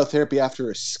cryotherapy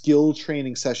after a skill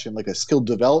training session, like a skill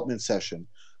development session,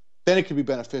 then it can be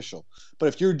beneficial. But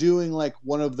if you're doing like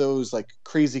one of those like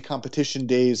crazy competition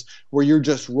days where you're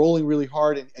just rolling really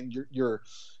hard and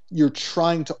you're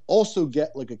trying to also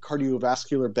get like a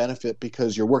cardiovascular benefit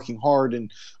because you're working hard,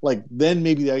 and like then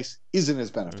maybe the ice isn't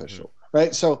as beneficial,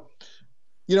 right? So,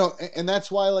 and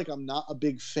that's why like I'm not a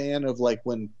big fan of like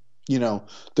when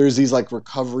there's these like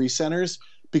recovery centers,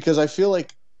 because I feel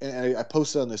like, and I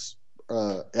posted on this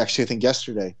actually I think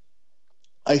yesterday,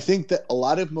 I think that a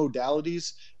lot of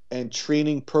modalities and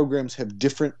training programs have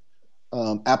different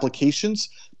applications,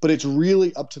 but it's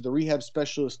really up to the rehab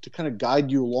specialist to kind of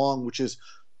guide you along, which is,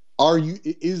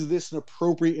 is this an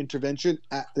appropriate intervention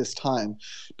at this time?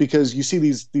 Because you see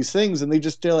these things and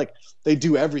they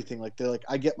do everything. Like they're like,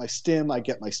 I get my stim, I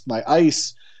get my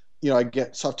ice, I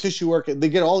get soft tissue work, and they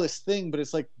get all this thing, but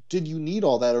it's like, did you need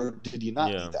all that or did you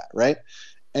not need that? Right.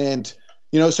 And,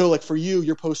 so like for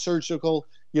you're post-surgical,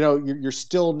 you're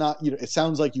still not, it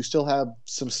sounds like you still have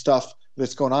some stuff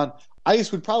that's going on.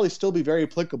 Ice would probably still be very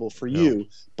applicable for you,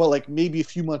 but like maybe a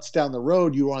few months down the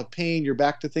road, you don't have pain, you're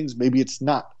back to things. Maybe it's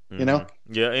not,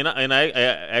 Yeah. And I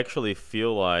actually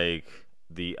feel like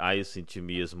the icing to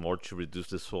me is more to reduce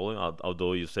the swelling,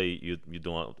 although you say you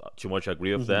don't too much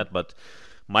agree with that, but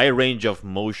my range of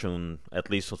motion, at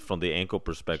least from the ankle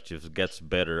perspective, gets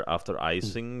better after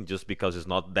icing just because it's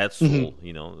not that swole.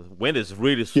 When it's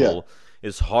really swole,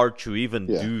 it's hard to even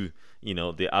do,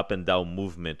 the up and down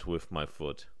movement with my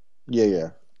foot.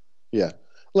 Yeah.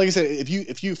 Like I said,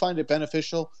 if you find it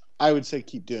beneficial, I would say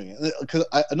keep doing it. Because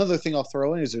another thing I'll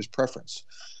throw in is there's preference.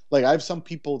 Like I have some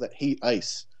people that hate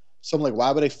ice, so I'm like,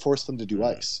 why would I force them to do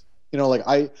ice? Like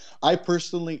I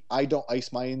personally, I don't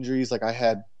ice my injuries. Like I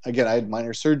had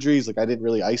minor surgeries. Like I didn't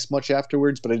really ice much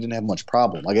afterwards, but I didn't have much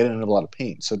problem. Like I didn't have a lot of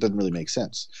pain, so it doesn't really make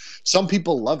sense. Some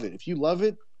people love it. If you love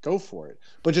it, go for it.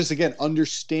 But just again,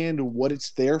 understand what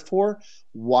it's there for,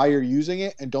 why you're using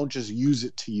it, and don't just use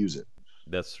it to use it.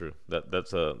 That's true.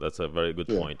 That's a very good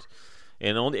point.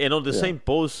 And on the same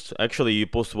post, actually, you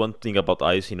post one thing about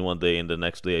icing one day, and the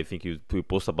next day, I think you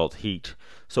post about heat.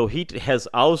 So heat has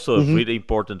also a really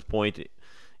important point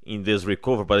in this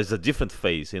recovery, but it's a different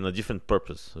phase and a different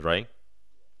purpose, right?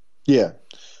 Yeah.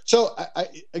 So I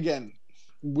again,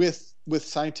 with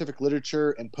scientific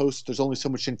literature and posts, there's only so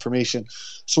much information.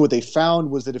 So what they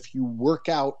found was that if you work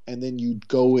out and then you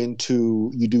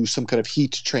do some kind of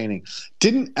heat training,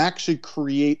 didn't actually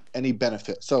create any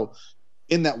benefit. So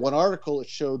in that one article, it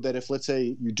showed that if, let's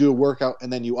say, you do a workout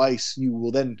and then you ice, you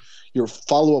will then, your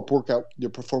follow-up workout, your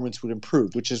performance would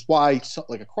improve, which is why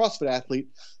like a CrossFit athlete,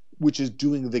 which is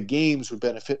doing the games, would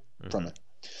benefit from it.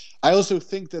 I also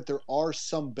think that there are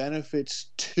some benefits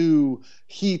to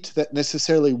heat that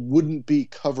necessarily wouldn't be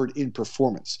covered in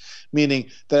performance, meaning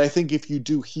that I think if you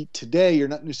do heat today, you're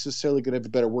not necessarily going to have a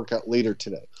better workout later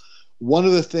today. One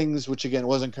of the things, which again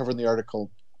wasn't covered in the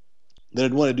article, that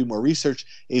I'd want to do more research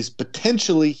is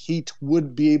potentially heat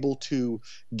would be able to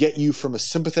get you from a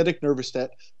sympathetic nervous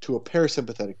state to a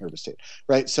parasympathetic nervous state,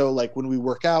 right? So like when we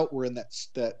work out, we're in that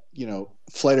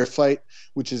flight or fight,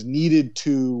 which is needed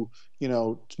to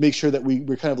make sure that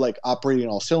we're kind of like operating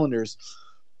all cylinders.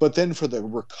 But then for the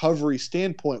recovery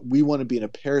standpoint, we want to be in a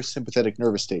parasympathetic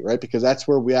nervous state, right? Because that's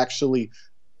where we actually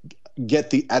get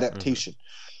the adaptation.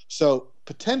 So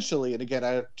potentially, and again, I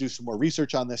have to do some more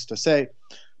research on this to say,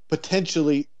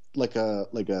 potentially like a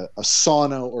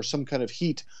sauna or some kind of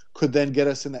heat could then get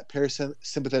us in that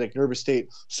parasympathetic nervous state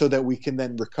so that we can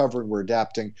then recover and we're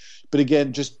adapting. But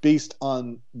again, just based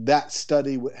on that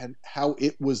study and how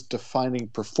it was defining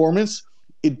performance,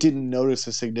 it didn't notice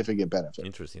a significant benefit.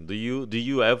 Interesting. Do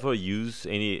you ever use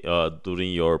any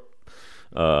during your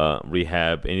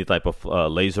rehab any type of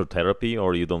laser therapy,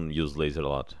 or you don't use laser a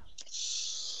lot?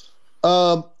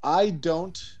 I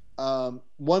don't.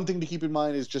 One thing to keep in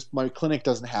mind is just my clinic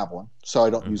doesn't have one, so I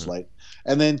don't use light.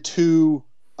 And then two,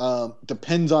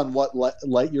 depends on what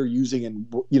light you're using, and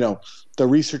the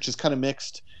research is kind of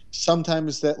mixed.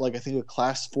 Sometimes that, like I think a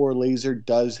class 4 laser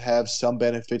does have some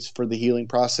benefits for the healing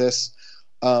process.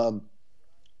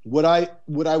 What I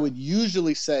would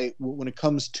usually say when it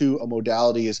comes to a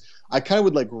modality is I kind of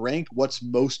would like rank what's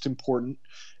most important,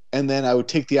 and then I would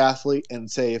take the athlete and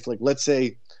say, if like let's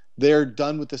say they're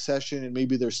done with the session and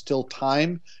maybe there's still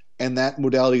time and that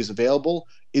modality is available,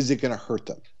 is it going to hurt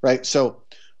them, right? So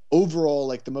overall,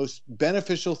 like the most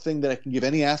beneficial thing that I can give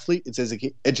any athlete is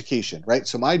education, right?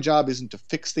 So my job isn't to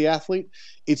fix the athlete,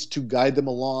 it's to guide them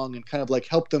along and kind of like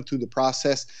help them through the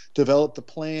process, develop the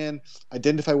plan,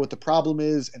 identify what the problem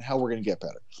is and how we're going to get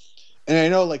better. And I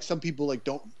know like some people like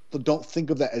don't think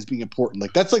of that as being important.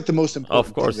 Like that's like the most important.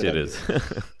 Of course it is.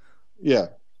 Yeah.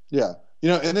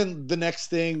 And then the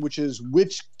next thing, which is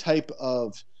which type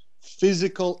of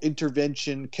physical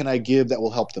intervention can I give that will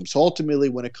help them? So ultimately,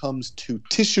 when it comes to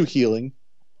tissue healing,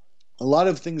 a lot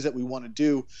of things that we want to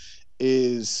do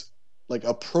is like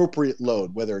appropriate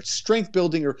load, whether it's strength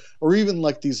building or even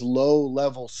like these low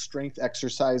level strength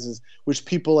exercises, which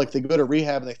people like they go to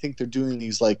rehab and they think they're doing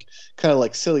these like kind of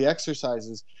like silly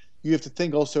exercises. You have to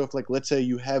think also if like, let's say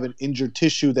you have an injured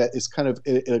tissue that is kind of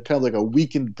like a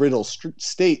weakened, brittle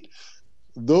state,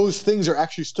 those things are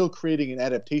actually still creating an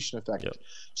adaptation effect. Yep.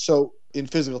 So in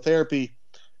physical therapy,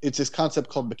 it's this concept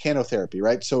called mechanotherapy,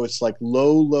 right? So it's like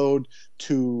low load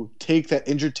to take that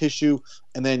injured tissue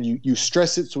and then you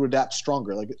stress it to adapt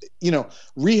stronger. Like,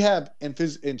 rehab and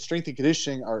strength and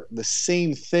conditioning are the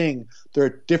same thing.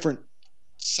 They're different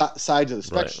sides of the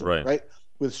spectrum, right?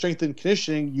 With strength and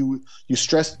conditioning, you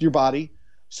stress your body,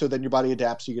 so then your body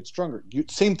adapts, you get stronger.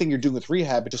 Same thing you're doing with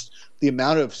rehab, but just the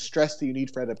amount of stress that you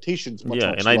need for adaptation is much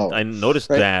lower. I noticed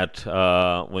that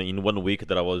when in 1 week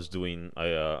that I was doing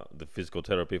the physical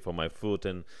therapy for my foot,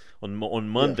 and on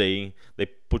Monday they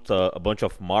put a bunch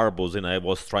of marbles, and I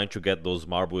was trying to get those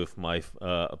marbles with my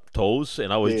toes,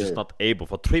 and I was just not able.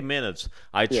 For 3 minutes,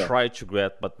 I tried to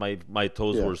get, but my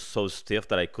toes were so stiff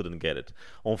that I couldn't get it.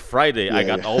 On Friday, I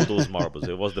got all those marbles.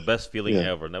 It was the best feeling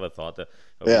ever. Never thought that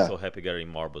I was so happy getting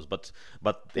marbles. But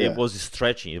it was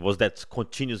stretching. It was that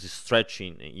continuous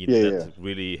stretching that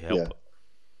really helped.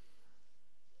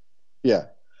 Yeah.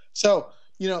 So,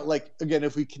 like, again,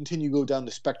 if we continue to go down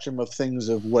the spectrum of things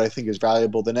of what I think is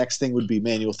valuable, the next thing would be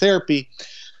manual therapy.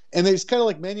 And it's kind of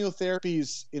like manual therapy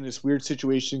is in this weird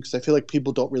situation because I feel like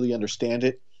people don't really understand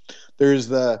it. There's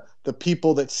the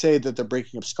people that say that they're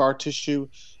breaking up scar tissue.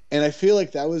 And I feel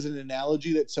like that was an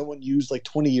analogy that someone used like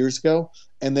 20 years ago.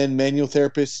 And then manual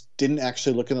therapists didn't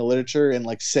actually look in the literature and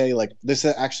like say like this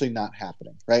is actually not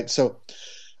happening, right? So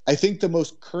I think the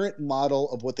most current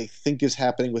model of what they think is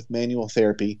happening with manual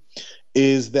therapy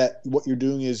is that what you're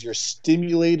doing is you're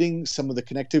stimulating some of the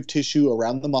connective tissue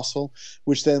around the muscle,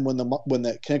 which then when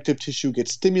the connective tissue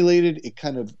gets stimulated, it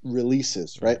kind of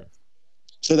releases, right?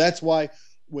 So that's why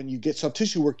when you get soft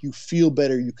tissue work, you feel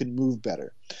better, you can move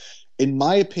better. In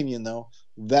my opinion, though,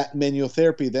 that manual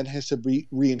therapy then has to be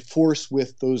reinforced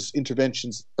with those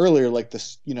interventions earlier, like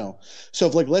this, So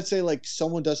if like, let's say like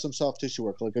someone does some soft tissue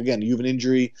work, like again, you have an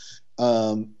injury,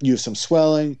 you have some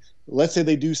swelling. Let's say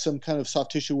they do some kind of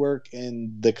soft tissue work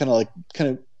and they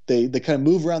they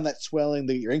move around that swelling,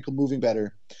 they get your ankle moving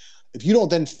better. If you don't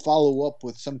then follow up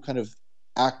with some kind of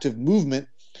active movement,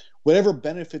 whatever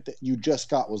benefit that you just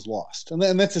got was lost. And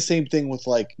that's the same thing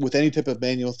with any type of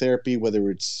manual therapy,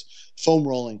 whether it's foam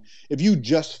rolling. If you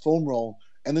just foam roll,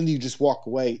 and then you just walk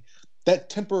away, that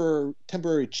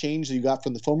temporary change that you got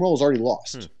from the foam roll is already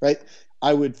lost, right?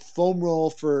 I would foam roll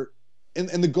for,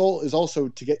 and the goal is also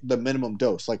to get the minimum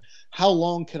dose. Like, how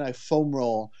long can I foam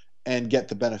roll and get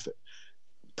the benefit?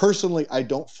 Personally, I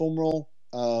don't foam roll.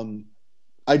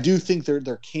 I do think there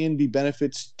can be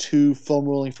benefits to foam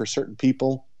rolling for certain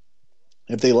people.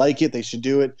 If they like it, they should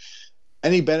do it.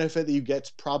 Any benefit that you get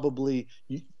is probably,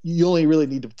 you only really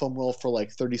need to foam roll for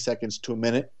like 30 seconds to a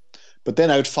minute. But then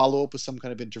I would follow up with some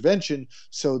kind of intervention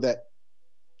so that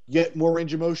you get more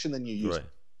range of motion than you use. Right.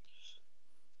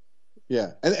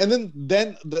 Yeah. And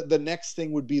then the next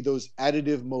thing would be those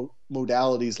additive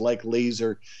modalities like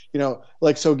laser.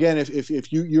 Like, so again,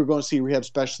 if you're going to see a rehab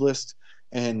specialist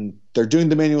and they're doing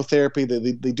the manual therapy,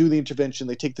 they do the intervention,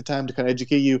 they take the time to kind of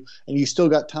educate you, and you still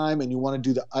got time and you want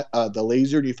to do the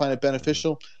laser and you find it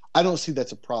beneficial, I don't see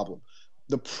that's a problem.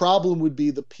 The problem would be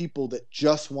the people that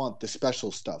just want the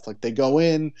special stuff. Like, they go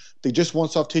in, they just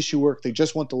want soft tissue work, they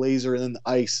just want the laser and then the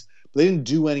ice, but they didn't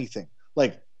do anything.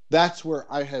 Like, that's where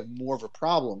I have more of a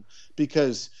problem,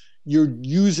 because you're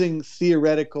using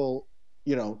theoretical,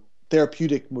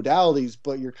 therapeutic modalities,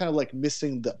 but you're kind of like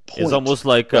missing the point. It's almost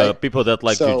like right? People that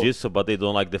like jiu-jitsu, but they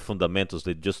don't like the fundamentals.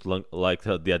 They just like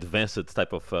the advanced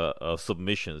type of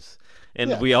submissions.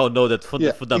 And we all know that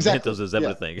fundamentals is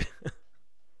everything. Yeah.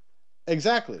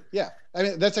 Exactly. Yeah. I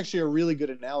mean, that's actually a really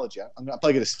good analogy. I'm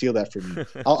probably going to steal that from you.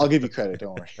 I'll give you credit.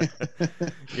 Don't worry.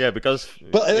 Yeah, because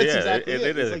exactly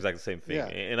it is exactly the same thing. Yeah.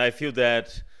 And I feel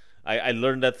that I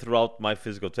learned that throughout my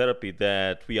physical therapy,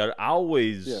 that we are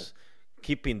always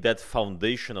keeping that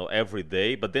foundational every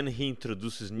day, but then he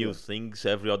introduces new things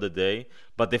every other day,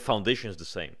 but the foundation is the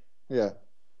same. Yeah.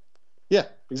 Yeah,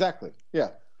 exactly. Yeah.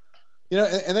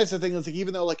 And that's the thing. It's like,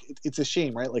 even though like it's a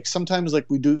shame, right? Like, sometimes like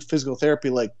we do physical therapy,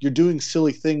 like you're doing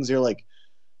silly things. You're like,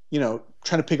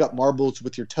 trying to pick up marbles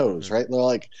with your toes, right? They're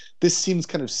like, this seems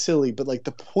kind of silly, but like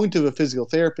the point of a physical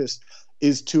therapist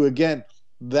is to, again,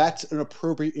 that's an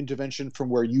appropriate intervention from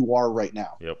where you are right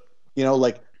now. Yep.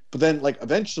 But then like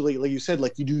eventually, like you said,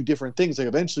 like you do different things. Like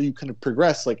eventually you kind of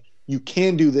progress. Like, you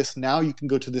can do this now. You can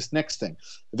go to this next thing.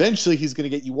 Eventually he's going to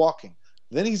get you walking.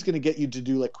 Then he's going to get you to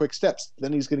do like quick steps.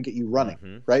 Then he's going to get you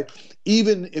running, right?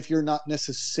 Even if you're not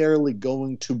necessarily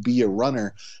going to be a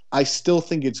runner, I still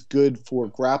think it's good for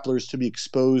grapplers to be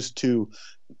exposed to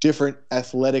different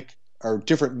athletic or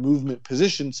different movement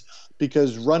positions,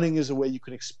 because running is a way you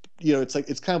can,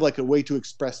 it's kind of like a way to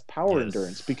express power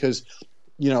endurance, because,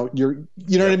 you're,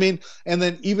 what I mean? And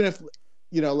then even if,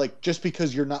 like, just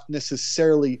because you're not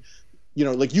necessarily,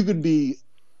 like, you could be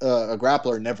a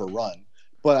grappler and never run.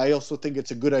 But I also think it's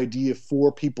a good idea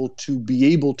for people to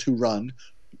be able to run,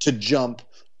 to jump,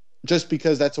 just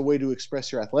because that's a way to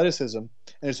express your athleticism. And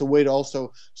it's a way to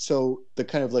also, so the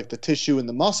kind of like the tissue and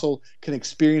the muscle can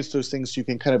experience those things, so you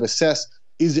can kind of assess,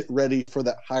 is it ready for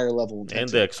that higher level intensity? And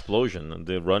the explosion. And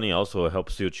the running also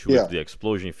helps you with the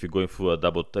explosion. If you're going through a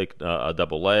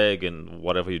double leg and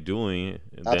whatever you're doing,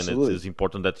 then it's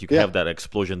important that you have that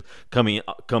explosion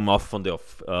come off from the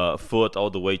foot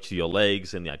all the way to your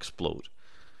legs and explode.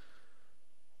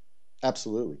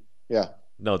 Absolutely. Yeah.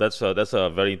 No, that's a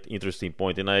very interesting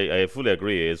point, and I fully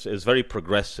agree. It's very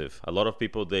progressive. A lot of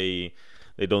people they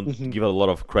don't give a lot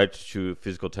of credit to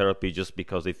physical therapy just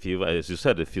because they feel, as you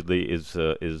said,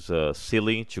 is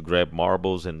silly to grab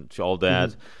marbles and all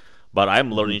that. But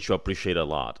I'm learning to appreciate a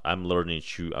lot.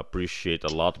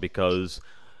 Because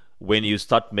when you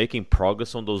start making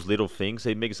progress on those little things,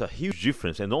 it makes a huge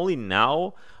difference. And only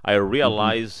now I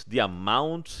realize the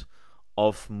amount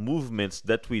of movements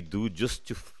that we do just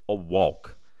to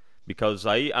walk, because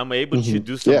I'm able to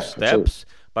do some steps,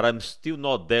 but I'm still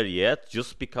not there yet,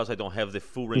 just because I don't have the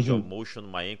full range of motion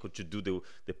on my ankle to do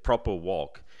the proper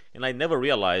walk. And I never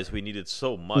realized we needed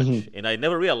so much. And I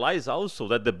never realized also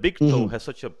that the big toe has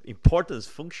such an important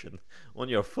function on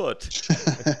your foot.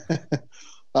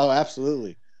 Oh,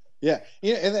 absolutely. Yeah,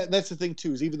 and that's the thing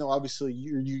too, is even though obviously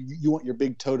you want your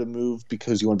big toe to move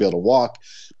because you want to be able to walk,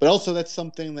 but also that's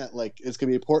something that like is going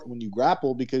to be important when you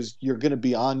grapple, because you're going to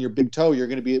be on your big toe, you're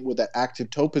going to be with that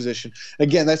active toe position.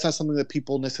 Again, that's not something that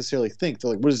people necessarily think. They're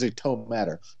like, what does a toe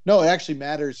matter? No, it actually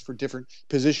matters for different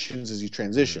positions as you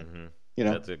transition.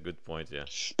 That's a good point. Yeah,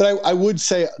 but I would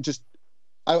say just.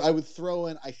 I would throw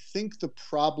in, I think the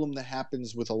problem that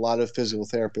happens with a lot of physical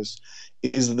therapists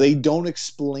is they don't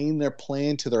explain their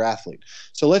plan to their athlete.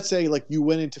 So let's say like you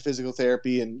went into physical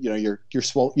therapy and you're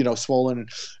swollen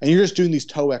and you're just doing these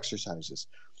toe exercises.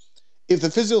 If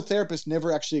the physical therapist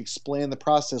never actually explained the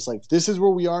process, like, this is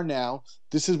where we are now,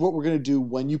 this is what we're going to do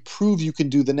when you prove you can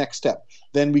do the next step,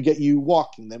 then we get you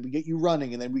walking, then we get you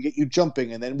running, and then we get you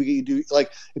jumping, and then we get you do,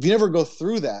 like, if you never go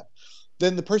through that,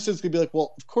 then the person's going to be like,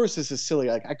 well, of course this is silly.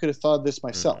 Like I could have thought of this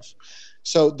myself.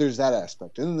 So there's that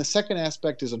aspect. And then the second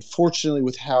aspect is unfortunately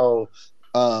with how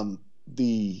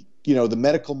the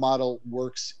medical model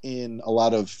works in a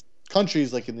lot of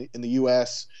countries, like in the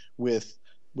US with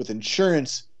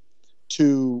insurance,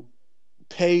 to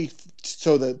pay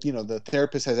so that the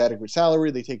therapist has adequate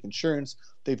salary, they take insurance,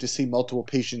 they have to see multiple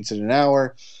patients in an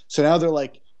hour. So now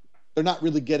they're not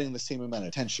really getting the same amount of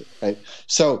attention, right?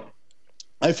 So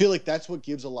I feel like that's what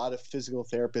gives a lot of physical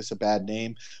therapists a bad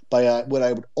name. But what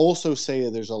I would also say,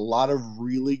 there's a lot of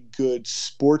really good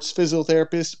sports physical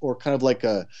therapists, or kind of like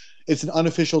it's an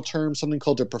unofficial term, something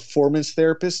called a performance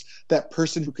therapist, that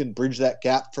person who can bridge that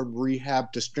gap from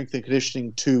rehab to strength and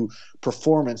conditioning to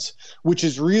performance, which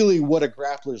is really what a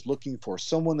grappler is looking for.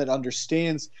 Someone that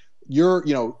understands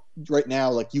right now,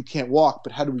 like you can't walk,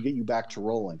 but how do we get you back to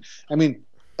rolling? I mean,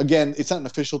 again, it's not an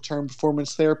official term,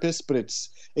 performance therapist, but it's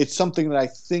something that I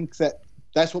think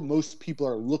that's what most people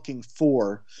are looking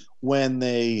for when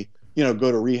they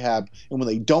go to rehab, and when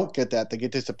they don't get that, they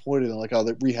get disappointed and like, oh,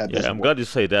 the rehab doesn't I'm work. glad you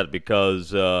say that, because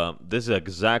this is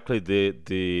exactly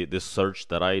the search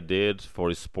that I did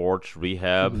for sports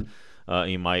rehab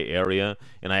in my area,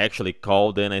 and I actually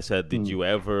called in. I said, "Did you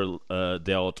ever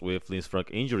dealt with Lindsey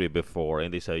injury before?"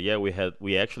 And they said, "Yeah,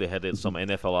 we actually had some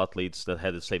NFL athletes that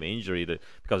had the same injury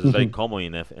because it's very common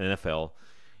in NFL."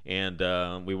 And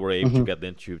we were able to get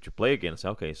them to play again. So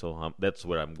okay, so that's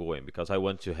where I'm going, because I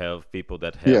want to have people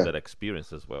that have that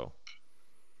experience as well.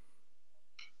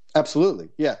 Absolutely,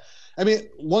 yeah. I mean,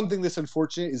 one thing that's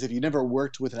unfortunate is if you never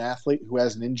worked with an athlete who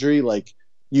has an injury, like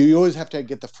you always have to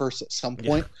get the first at some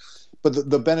point. But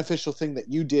the beneficial thing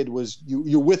that you did was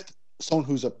you're with someone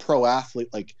who's a pro athlete.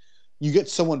 Like you get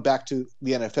someone back to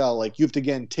the NFL, like you have to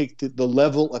again take the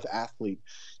level of athlete.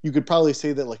 You could probably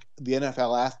say that like the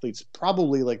NFL athlete's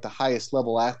probably like the highest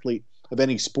level athlete of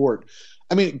any sport.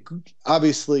 I mean,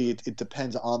 obviously it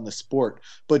depends on the sport,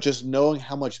 but just knowing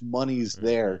how much money's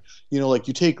there, like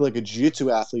you take like a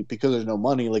jiu-jitsu athlete, because there's no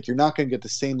money, like you're not going to get the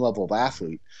same level of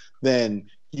athlete than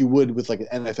you would with like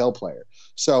an NFL player.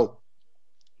 So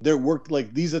these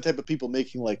are the type of people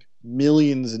making like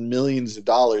millions and millions of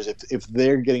dollars. If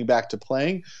they're getting back to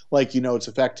playing, like, it's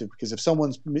effective, because if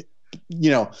someone's,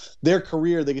 their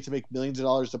career, they get to make millions of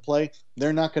dollars to play,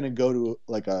 they're not going to go to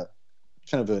like a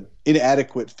kind of an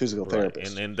inadequate physical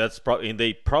therapist. And that's and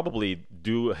they probably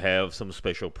do have some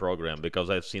special program, because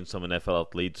I've seen some NFL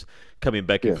athletes coming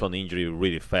back from injury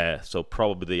really fast. So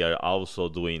probably they are also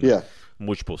doing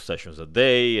multiple sessions a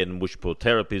day and multiple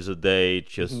therapies a day,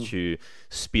 just to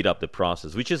speed up the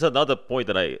process. Which is another point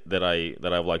that I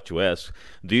would like to ask.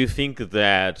 Do you think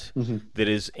that there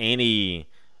is any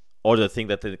other thing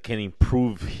that can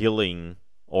improve healing,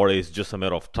 or is just a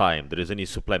matter of time? There is any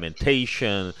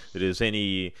supplementation? There is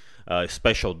any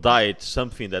special diet,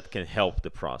 something that can help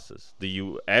the process? Do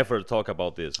you ever talk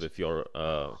about this with your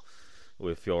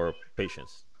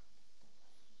patients?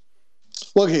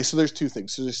 Well, okay, so there's two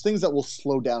things. So there's things that will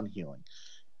slow down healing.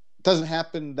 It doesn't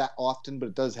happen that often, but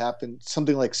it does happen.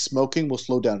 Something like smoking will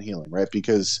slow down healing, right?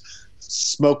 Because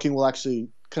smoking will actually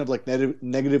kind of like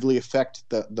negatively affect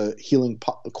the healing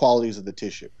qualities of the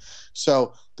tissue.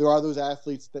 So there are those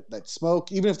athletes that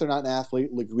smoke, even if they're not an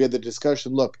athlete. Like we had the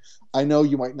discussion, look, I know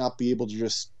you might not be able to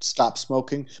just stop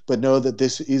smoking, but know that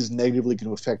this is negatively going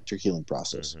to affect your healing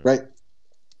process, right?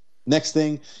 Next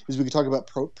thing is we can talk about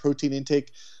protein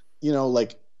intake.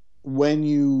 Like when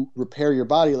you repair your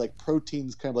body, like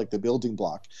protein's kind of like the building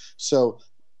block. So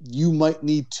you might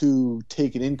need to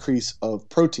take an increase of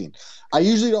protein. I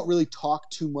usually don't really talk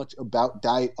too much about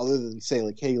diet other than say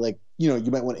like, hey, like, you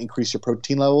might want to increase your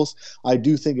protein levels. I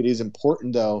do think it is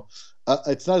important though.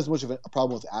 It's not as much of a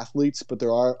problem with athletes, but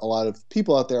there are a lot of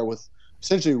people out there with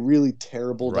essentially really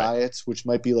terrible diets, which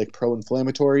might be like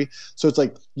pro-inflammatory. So it's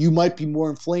like you might be more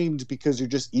inflamed because you're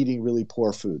just eating really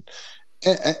poor food.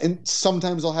 And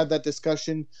sometimes I'll have that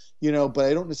discussion, but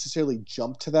I don't necessarily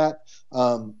jump to that.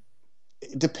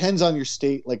 It depends on your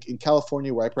state. Like in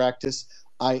California where I practice,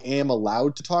 I am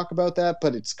allowed to talk about that,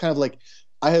 but it's kind of like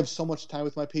I have so much time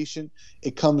with my patient.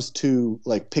 It comes to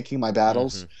like picking my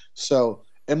battles. So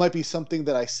it might be something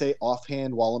that I say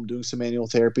offhand while I'm doing some manual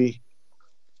therapy.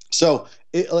 So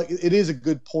it is a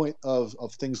good point of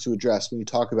things to address when you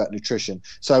talk about nutrition.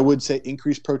 So I would say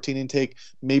increase protein intake,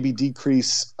 maybe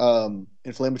decrease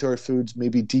inflammatory foods,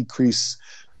 maybe decrease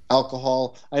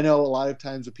alcohol. I know a lot of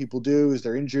times what people do is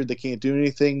they're injured, they can't do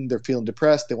anything, they're feeling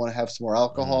depressed, they want to have some more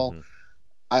alcohol.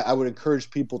 I would encourage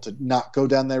people to not go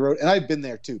down that road. And I've been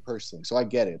there too personally, so I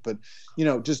get it. But,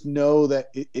 just know that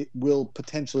it will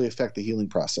potentially affect the healing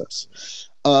process.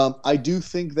 I do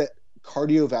think that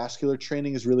cardiovascular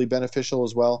training is really beneficial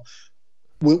as well.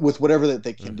 with whatever that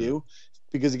they can Mm-hmm. do,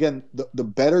 because again, the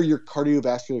better your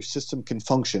cardiovascular system can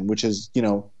function, which is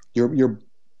your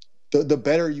the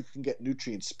better you can get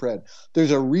nutrients spread.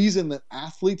 There's a reason that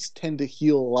athletes tend to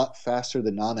heal a lot faster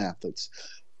than non-athletes.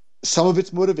 Some of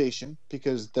it's motivation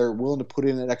because they're willing to put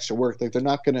in that extra work. Like they're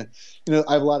not going to,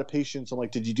 I have a lot of patients. I'm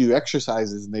like, did you do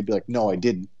exercises? And they'd be like, no, I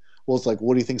didn't. Well, it's like,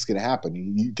 what do you think is going to happen?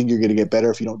 You think you're going to get better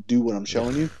if you don't do what I'm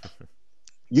showing you?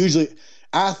 Usually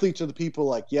athletes are the people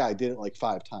like, yeah, I did it like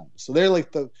 5 times. So they're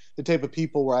like the type of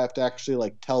people where I have to actually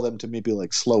like tell them to maybe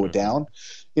like slow it down,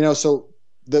 so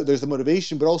there's the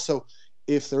motivation, but also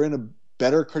if they're in a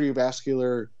better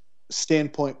cardiovascular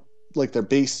standpoint, like their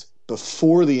base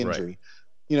before the injury,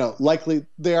 Right. Likely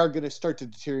they are going to start to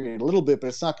deteriorate a little bit, but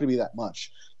it's not going to be that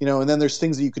much, and then there's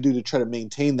things that you could do to try to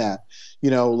maintain that,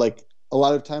 like a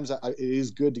lot of times it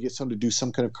is good to get someone to do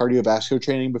some kind of cardiovascular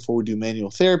training before we do manual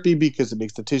therapy because it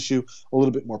makes the tissue a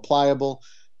little bit more pliable.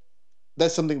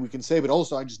 That's something we can say, but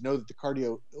also I just know that the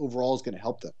cardio overall is going to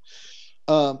help them.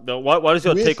 Now, what is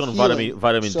your With take on healing,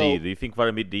 vitamin D? so Do you think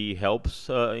vitamin D helps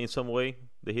in some way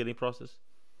the healing process?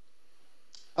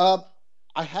 um,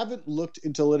 I haven't looked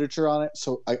into literature on it,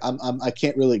 so I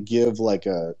can't really give like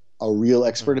a real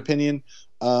expert Mm-hmm. opinion.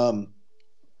 Um,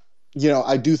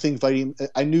 I do think vitamin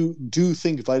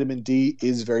D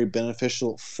is very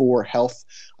beneficial for health.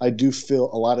 I do feel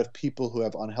a lot of people who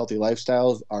have unhealthy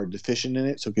lifestyles are deficient in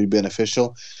it, so it could be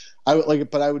beneficial. I would like it,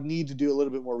 but I would need to do a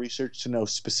little bit more research to know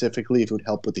specifically if it would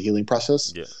help with the healing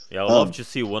process. Yeah, yeah. I'd love Um, to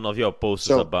see one of your posts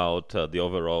so about the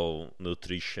overall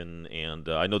nutrition, and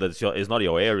I know that it's not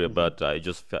your area, mhm, but I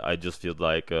just feel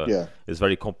like yeah, it's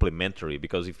very complementary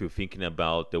because if you're thinking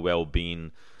about the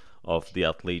well-being of the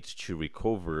athletes to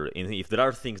recover, and if there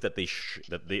are things that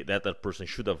that person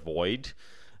should avoid,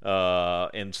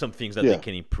 and some things that they yeah,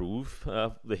 can improve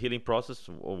the healing process,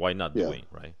 why not yeah, doing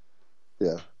right?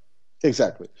 yeah,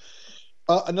 exactly.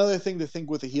 Another thing to think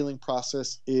with the healing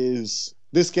process is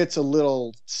this gets a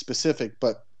little specific,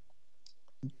 but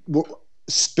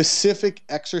specific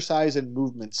exercise and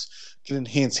movements can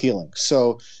enhance healing.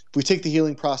 So if we take the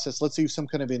healing process, let's say some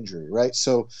kind of injury, right?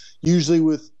 So usually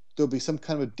there'll be some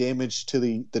kind of damage to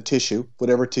the tissue,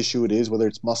 whatever tissue it is, whether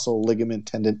it's muscle, ligament,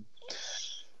 tendon.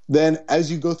 Then as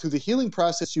you go through the healing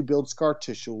process, you build scar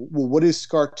tissue. Well, what is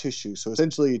scar tissue? So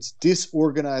essentially it's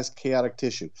disorganized, chaotic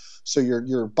tissue. So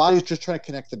your body's just trying to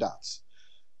connect the dots,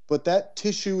 but that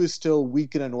tissue is still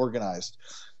weak and unorganized.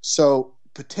 So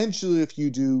potentially, if you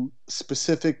do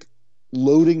specific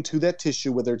loading to that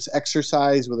tissue, whether it's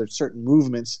exercise, whether it's certain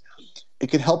movements, it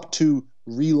can help to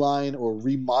reline or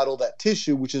remodel that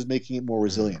tissue, which is making it more Mm-hmm.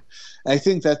 resilient. And I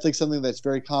think that's like something that's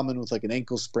very common with like an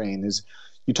ankle sprain is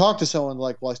you talk to someone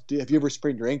like, well, have you ever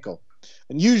sprained your ankle?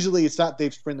 And usually it's not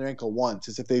they've sprained their ankle once.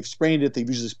 It's if they've sprained it, they've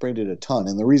usually sprained it a ton.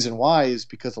 And the reason why is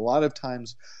because a lot of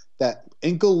times that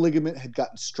ankle ligament had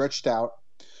gotten stretched out.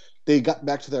 They got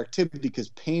back to their activity because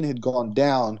pain had gone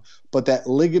down, but that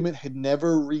ligament had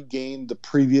never regained the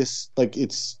previous, like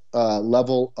its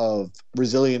level of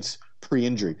resilience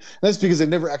pre-injury. And that's because they've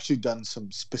never actually done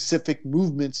some specific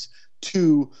movements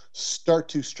to start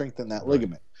to strengthen that Right.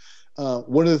 ligament.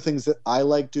 One of the things that I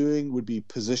like doing would be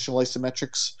positional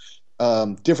isometrics,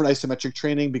 different isometric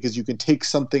training, because you can take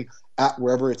something at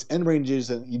wherever its end range is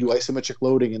and you do isometric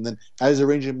loading. And then as the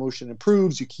range of motion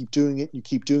improves, you keep doing it, you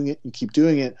keep doing it, you keep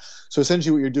doing it. So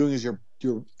essentially what you're doing is you're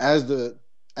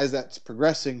as that's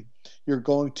progressing, you're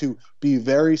going to be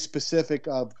very specific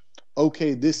of,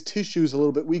 okay, this tissue is a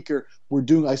little bit weaker. We're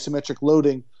doing isometric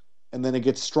loading, and then it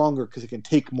gets stronger because it can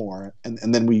take more. And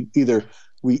then we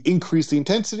increase the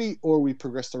intensity or we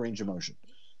progress the range of motion.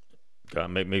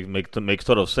 Makes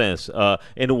total sense.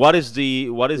 And what is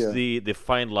Yeah. the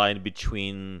fine line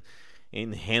between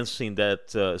enhancing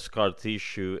that scar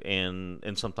tissue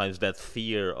and sometimes that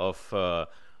fear of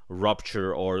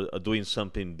rupture or doing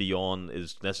something beyond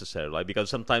is necessary? Like because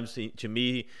sometimes to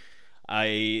me,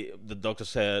 the doctor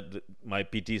said my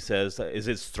PT says is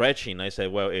it stretching? I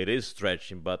said well it is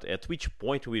stretching, but at which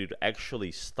point we would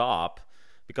actually stop?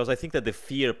 Because I think that the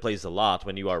fear plays a lot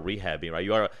when you are rehabbing, right?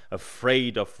 You are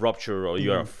afraid of rupture or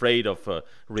you are Mhm. afraid of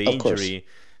Of course. re-injury.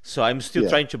 So I'm still Yeah.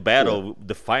 trying to Yeah. battle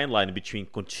the fine line between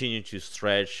continuing to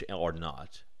stretch or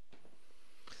not.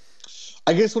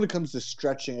 I guess when it comes to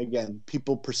stretching, again,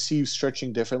 people perceive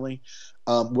stretching differently.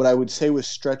 What I would say with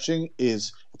stretching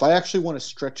is if I actually want to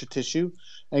stretch a tissue,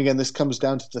 and again, this comes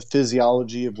down to the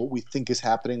physiology of what we think is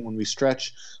happening when we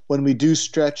stretch. When we do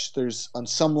stretch, there's on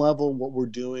some level what we're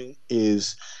doing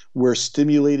is we're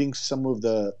stimulating some of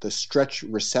the stretch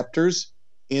receptors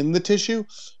in the tissue,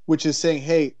 which is saying,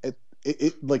 hey,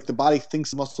 like the body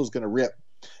thinks the muscle is going to rip.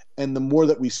 And the more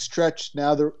that we stretch,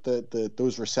 now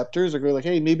those receptors are going like,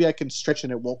 hey, maybe I can stretch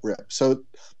and it won't rip. So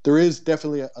there is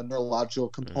definitely a neurological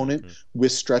component Hmm.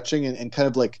 with stretching and kind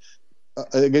of like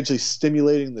eventually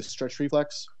stimulating the stretch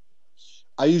reflex.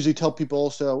 I usually tell people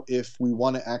also if we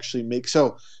want to actually make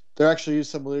so there actually is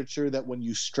some literature that when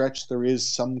you stretch, there is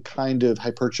some kind of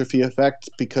hypertrophy effect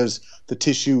because the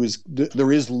tissue is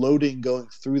there is loading going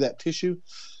through that tissue.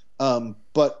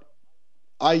 But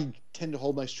I tend to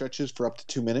hold my stretches for up to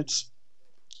 2 minutes.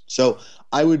 So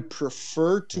I would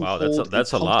prefer to Wow, hold a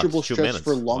that's a lot. comfortable Two stretch for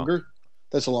minutes. Wow. longer.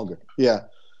 That's a longer. Yeah.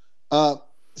 Uh,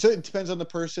 so it depends on the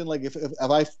person. Like if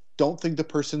I don't think the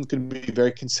person's going to be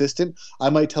very consistent, I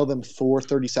might tell them for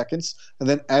 30 seconds. And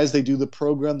then as they do the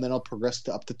program, then I'll progress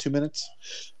to up to 2 minutes.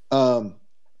 Um,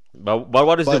 But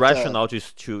what is the but rationale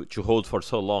to hold for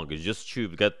so long? Is just to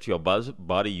get your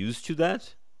body used to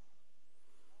that?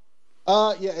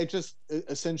 yeah, it just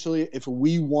essentially, if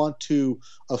we want to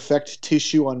affect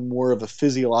tissue on more of a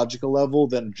physiological level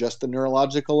than just a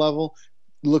neurological level,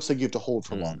 it looks like you have to hold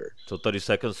for Mm. longer. So 30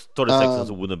 seconds. 30 seconds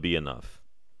Um, wouldn't be enough.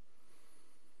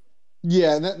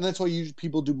 Yeah, and that's why usually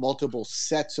people do multiple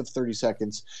sets of 30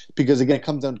 seconds because again, it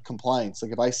comes down to compliance.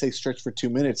 Like if I say stretch for 2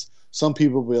 minutes, some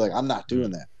people will be like, I'm not doing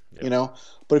Mm. that, Yeah. you know?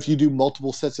 But if you do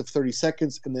multiple sets of 30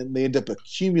 seconds and then they end up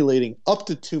accumulating up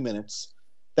to 2 minutes,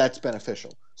 that's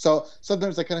beneficial. So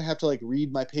sometimes I kind of have to like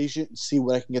read my patient and see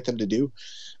what I can get them to do.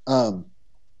 Um,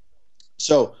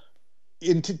 so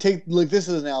to take like this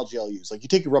is an analogy I'll use. Like you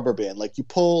take a rubber band, like you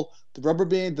pull the rubber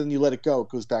band, then you let it go, it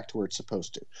goes back to where it's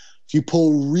supposed to. If you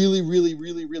pull really, really,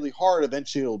 really, really hard,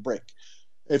 eventually it'll break.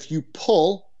 If you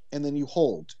pull and then you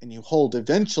hold,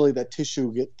 eventually that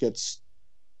tissue gets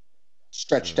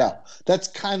stretched Mm. out. That's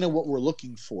kind of what we're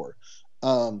looking for.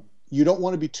 You don't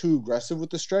want to be too aggressive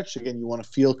with the stretch. Again, you want to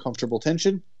feel comfortable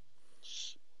tension,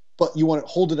 but you want to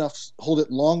hold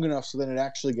it long enough so then it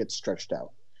actually gets stretched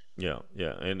out. Yeah,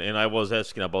 yeah, and I was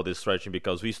asking about the stretching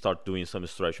because we start doing some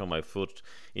stretch on my foot.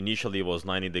 Initially, it was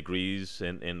 90 degrees,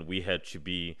 and we had to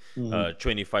be Mm-hmm.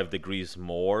 25 degrees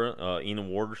more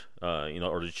inward in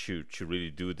order to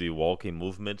really do the walking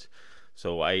movement.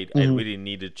 So I Mm-hmm. really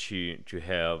needed to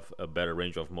have a better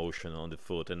range of motion on the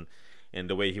foot, and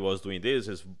the way he was doing this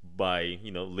is by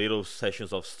little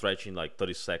sessions of stretching, like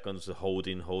 30 seconds,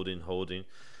 holding, holding, holding,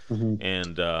 Mm-hmm.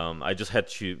 and I just had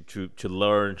to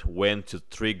learn when to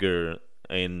trigger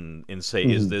and say,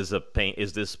 is Mm-hmm. this a pain?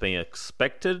 Is this pain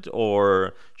expected,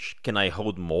 or can I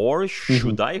hold more? Mm-hmm.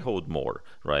 Should I hold more?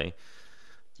 Right?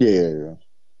 Yeah, yeah,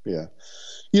 yeah.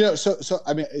 Yeah. So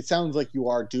I mean, it sounds like you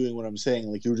are doing what I'm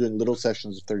saying. Like you're doing little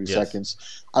sessions of 30 Yes. seconds.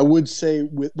 I would say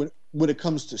when it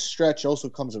comes to stretch, it also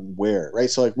comes in wear, right?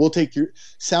 So like we'll take your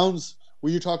sounds. Were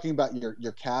you talking about your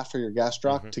calf or your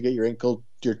gastroc Mm-hmm. to get your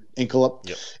ankle up?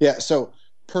 Yep. Yeah. So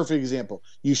perfect example.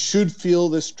 You should feel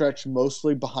this stretch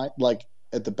mostly behind, like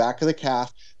at the back of the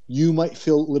calf. You might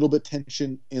feel a little bit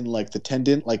tension in like the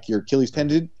tendon, like your Achilles Mm-hmm.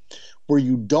 tendon. Where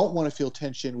you don't want to feel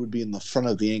tension would be in the front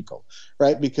of the ankle,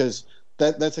 right? Because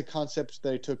that's a concept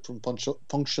that I took from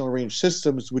functional range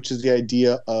systems, which is the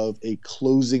idea of a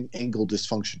closing angle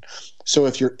dysfunction. So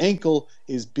if your ankle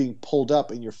is being pulled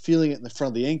up and you're feeling it in the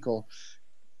front of the ankle,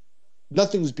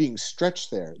 nothing's being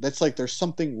stretched there. That's like there's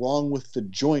something wrong with the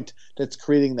joint that's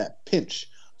creating that pinch.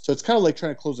 So it's kind of like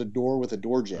trying to close a door with a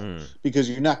door jam Mm. because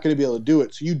you're not going to be able to do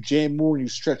it. So you jam more and you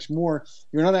stretch more,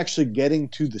 you're not actually getting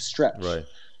to the stretch. Right.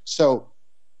 So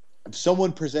if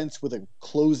someone presents with a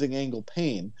closing angle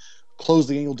pain,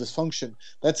 closing angle dysfunction,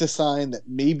 that's a sign that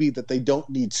maybe that they don't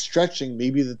need stretching,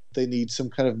 maybe that they need some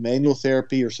kind of manual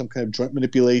therapy or some kind of joint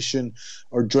manipulation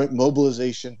or joint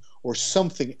mobilization or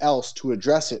something else to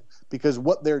address it because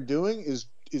what they're doing is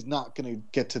not going to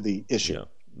get to the issue. Yeah.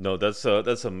 No, that's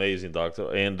amazing, doctor.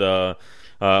 And Yeah.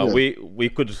 we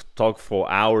could talk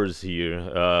for hours here,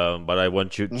 but I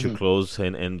want you to Mm-hmm. close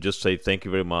and just say thank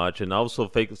you very much, and also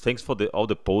thanks for all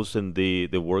the posts and the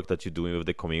work that you're doing with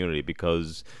the community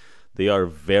because they are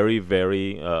very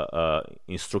very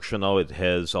instructional. It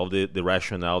has all the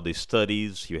rationale, the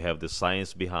studies. You have the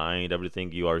science behind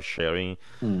everything you are sharing.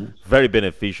 Mm-hmm. Very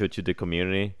beneficial to the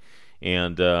community,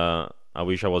 and I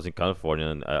wish I was in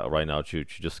California right now to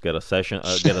just get a session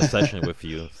with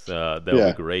you. That would be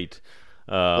Yeah. great.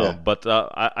 Yeah. But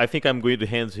I think I'm going to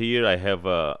hands here. I have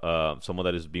someone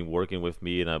that has been working with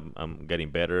me, and I'm getting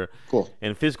better. Cool.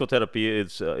 And physical therapy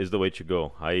is the way to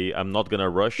go. I'm not gonna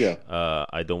rush. Yeah.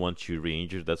 I don't want you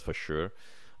re-injured, that's for sure.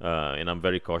 And I'm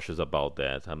very cautious about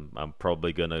that. I'm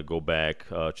probably gonna go back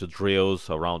to drills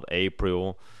around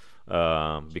April,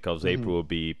 because Mm-hmm. April will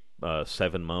be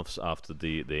 7 months after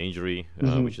the injury,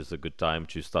 Mm-hmm. which is a good time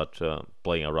to start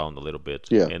playing around a little bit.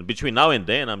 Yeah. And between now and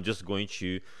then, I'm just going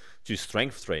to to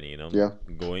strength training. Yeah.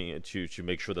 Going to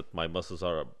make sure that my muscles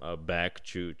are back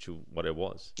to what it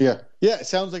was. Yeah. Yeah. It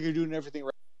sounds like you're doing everything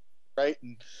right.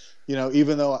 And,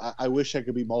 even though I wish I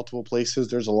could be multiple places,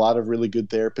 there's a lot of really good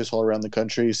therapists all around the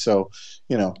country. So,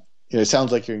 it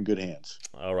sounds like you're in good hands.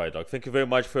 All right, Doc. Thank you very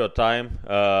much for your time.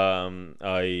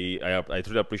 I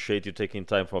truly appreciate you taking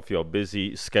time off your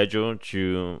busy schedule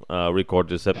to record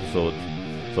this episode.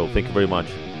 So thank you very much.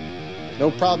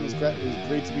 No problem. It was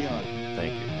great to be on.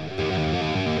 Thank you.